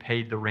that you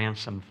paid the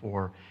ransom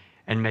for.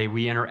 And may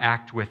we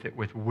interact with it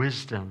with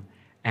wisdom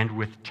and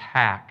with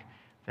tact,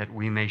 that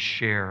we may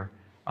share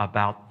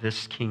about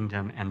this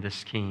kingdom and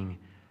this king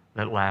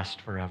that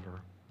lasts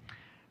forever.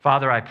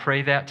 Father, I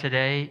pray that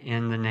today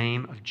in the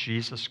name of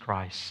Jesus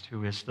Christ,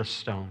 who is the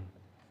stone.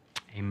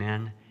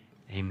 Amen.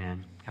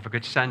 Amen. Have a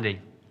good Sunday.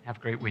 Have a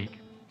great week.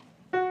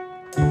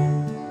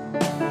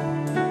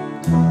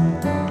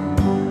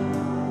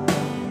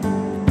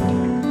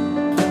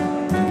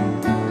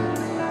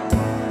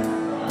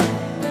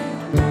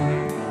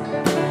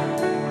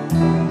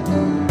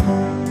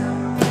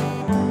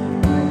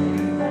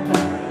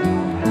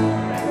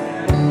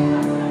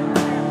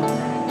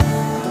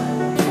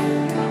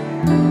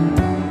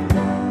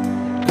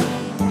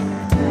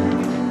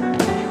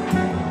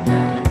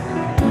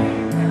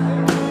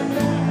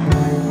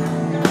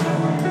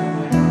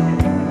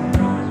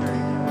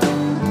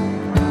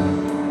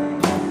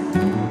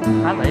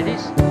 Hi,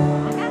 ladies.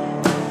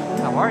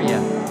 How are you?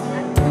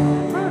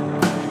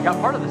 You got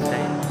part of the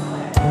state.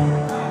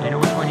 Do you know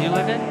which one you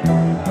live in?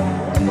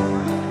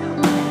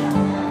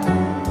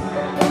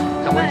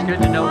 It's always good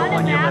to know the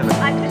one you live in.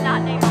 I could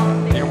not name all of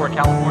Do these. you know where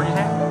California's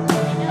at?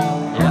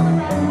 Yeah.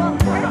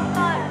 Well,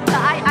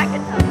 I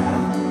could tell you.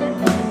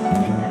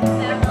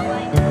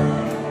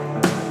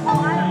 Oh,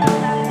 I don't know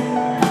that.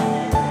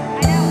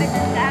 I know, it's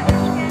just that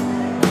Michigan.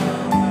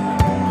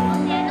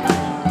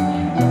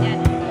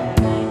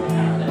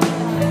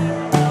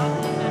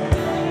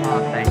 Oh,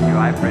 thank you.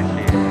 I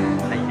appreciate it.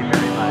 Thank you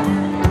very much.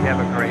 You have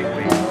a great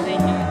week.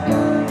 Thank you.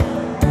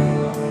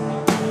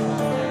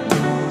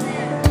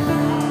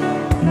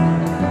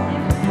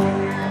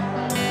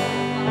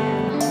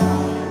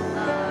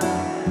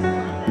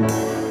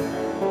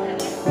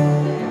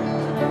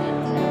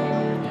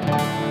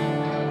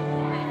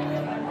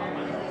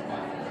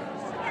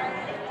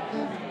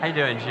 How you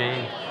doing,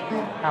 Jean?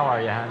 How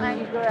are you, honey?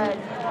 I'm good.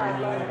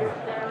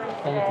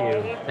 Thank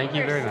you. Thank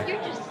you very much.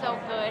 You're just so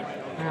good.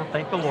 Well,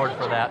 thank the Lord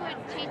for that.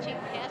 Good teaching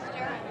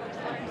pastor. I just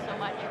learned so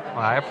much from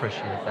Well, I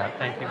appreciate that.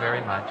 Thank you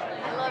very much.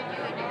 I love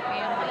you and your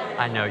family.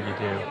 I know you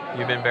do.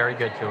 You've been very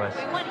good to us.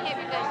 We want to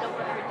have you guys over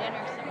for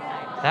dinner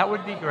sometime. That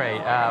would be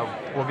great.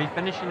 We'll be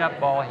finishing up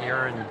ball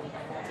here in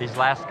these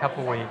last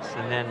couple weeks,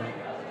 and then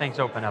things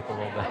open up a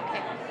little bit.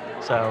 Okay.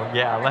 So,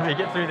 yeah, let me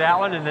get through that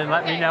one, and then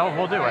let me know, and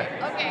we'll do it.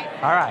 Okay.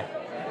 All right.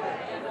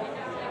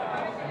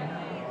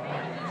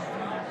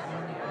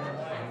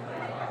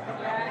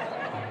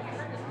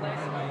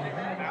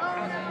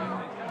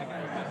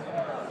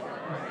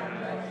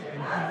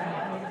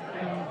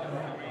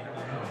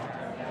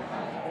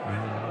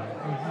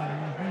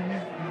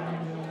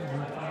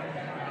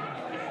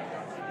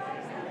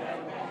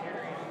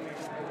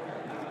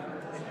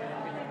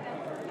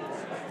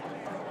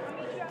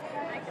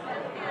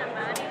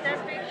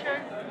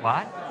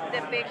 What?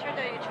 The picture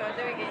that you showed at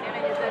the beginning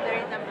and you said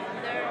there is a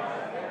man there.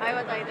 I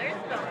was like, there's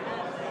no.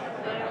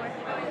 So it was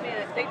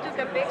they took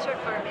a picture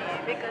for me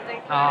because they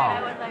thought Oh.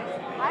 I was like,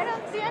 I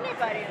don't see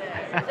anybody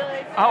there. So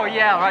they took Oh, a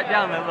yeah, right picture.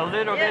 down the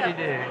little Yeah. bitty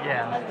dude,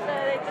 yeah. And so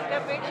they took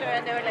a picture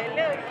and they were like,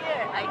 look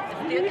here. I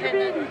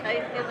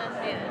still don't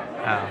see it.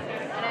 Oh.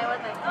 And I was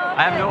like, oh,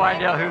 I have no okay.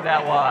 idea who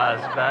that was,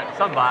 but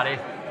somebody.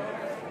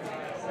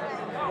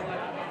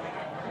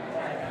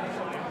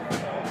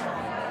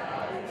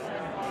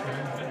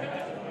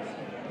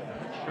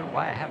 Not sure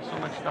why I have so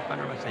much stuff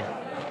under my seat.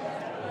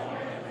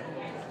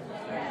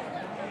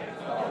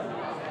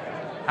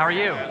 How are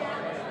you?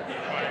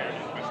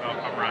 Myself,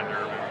 I'm Ron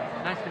Durbin.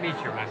 Nice to meet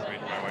you. Nice to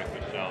meet you. My wife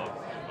Michelle.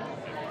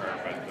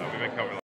 But we've been coming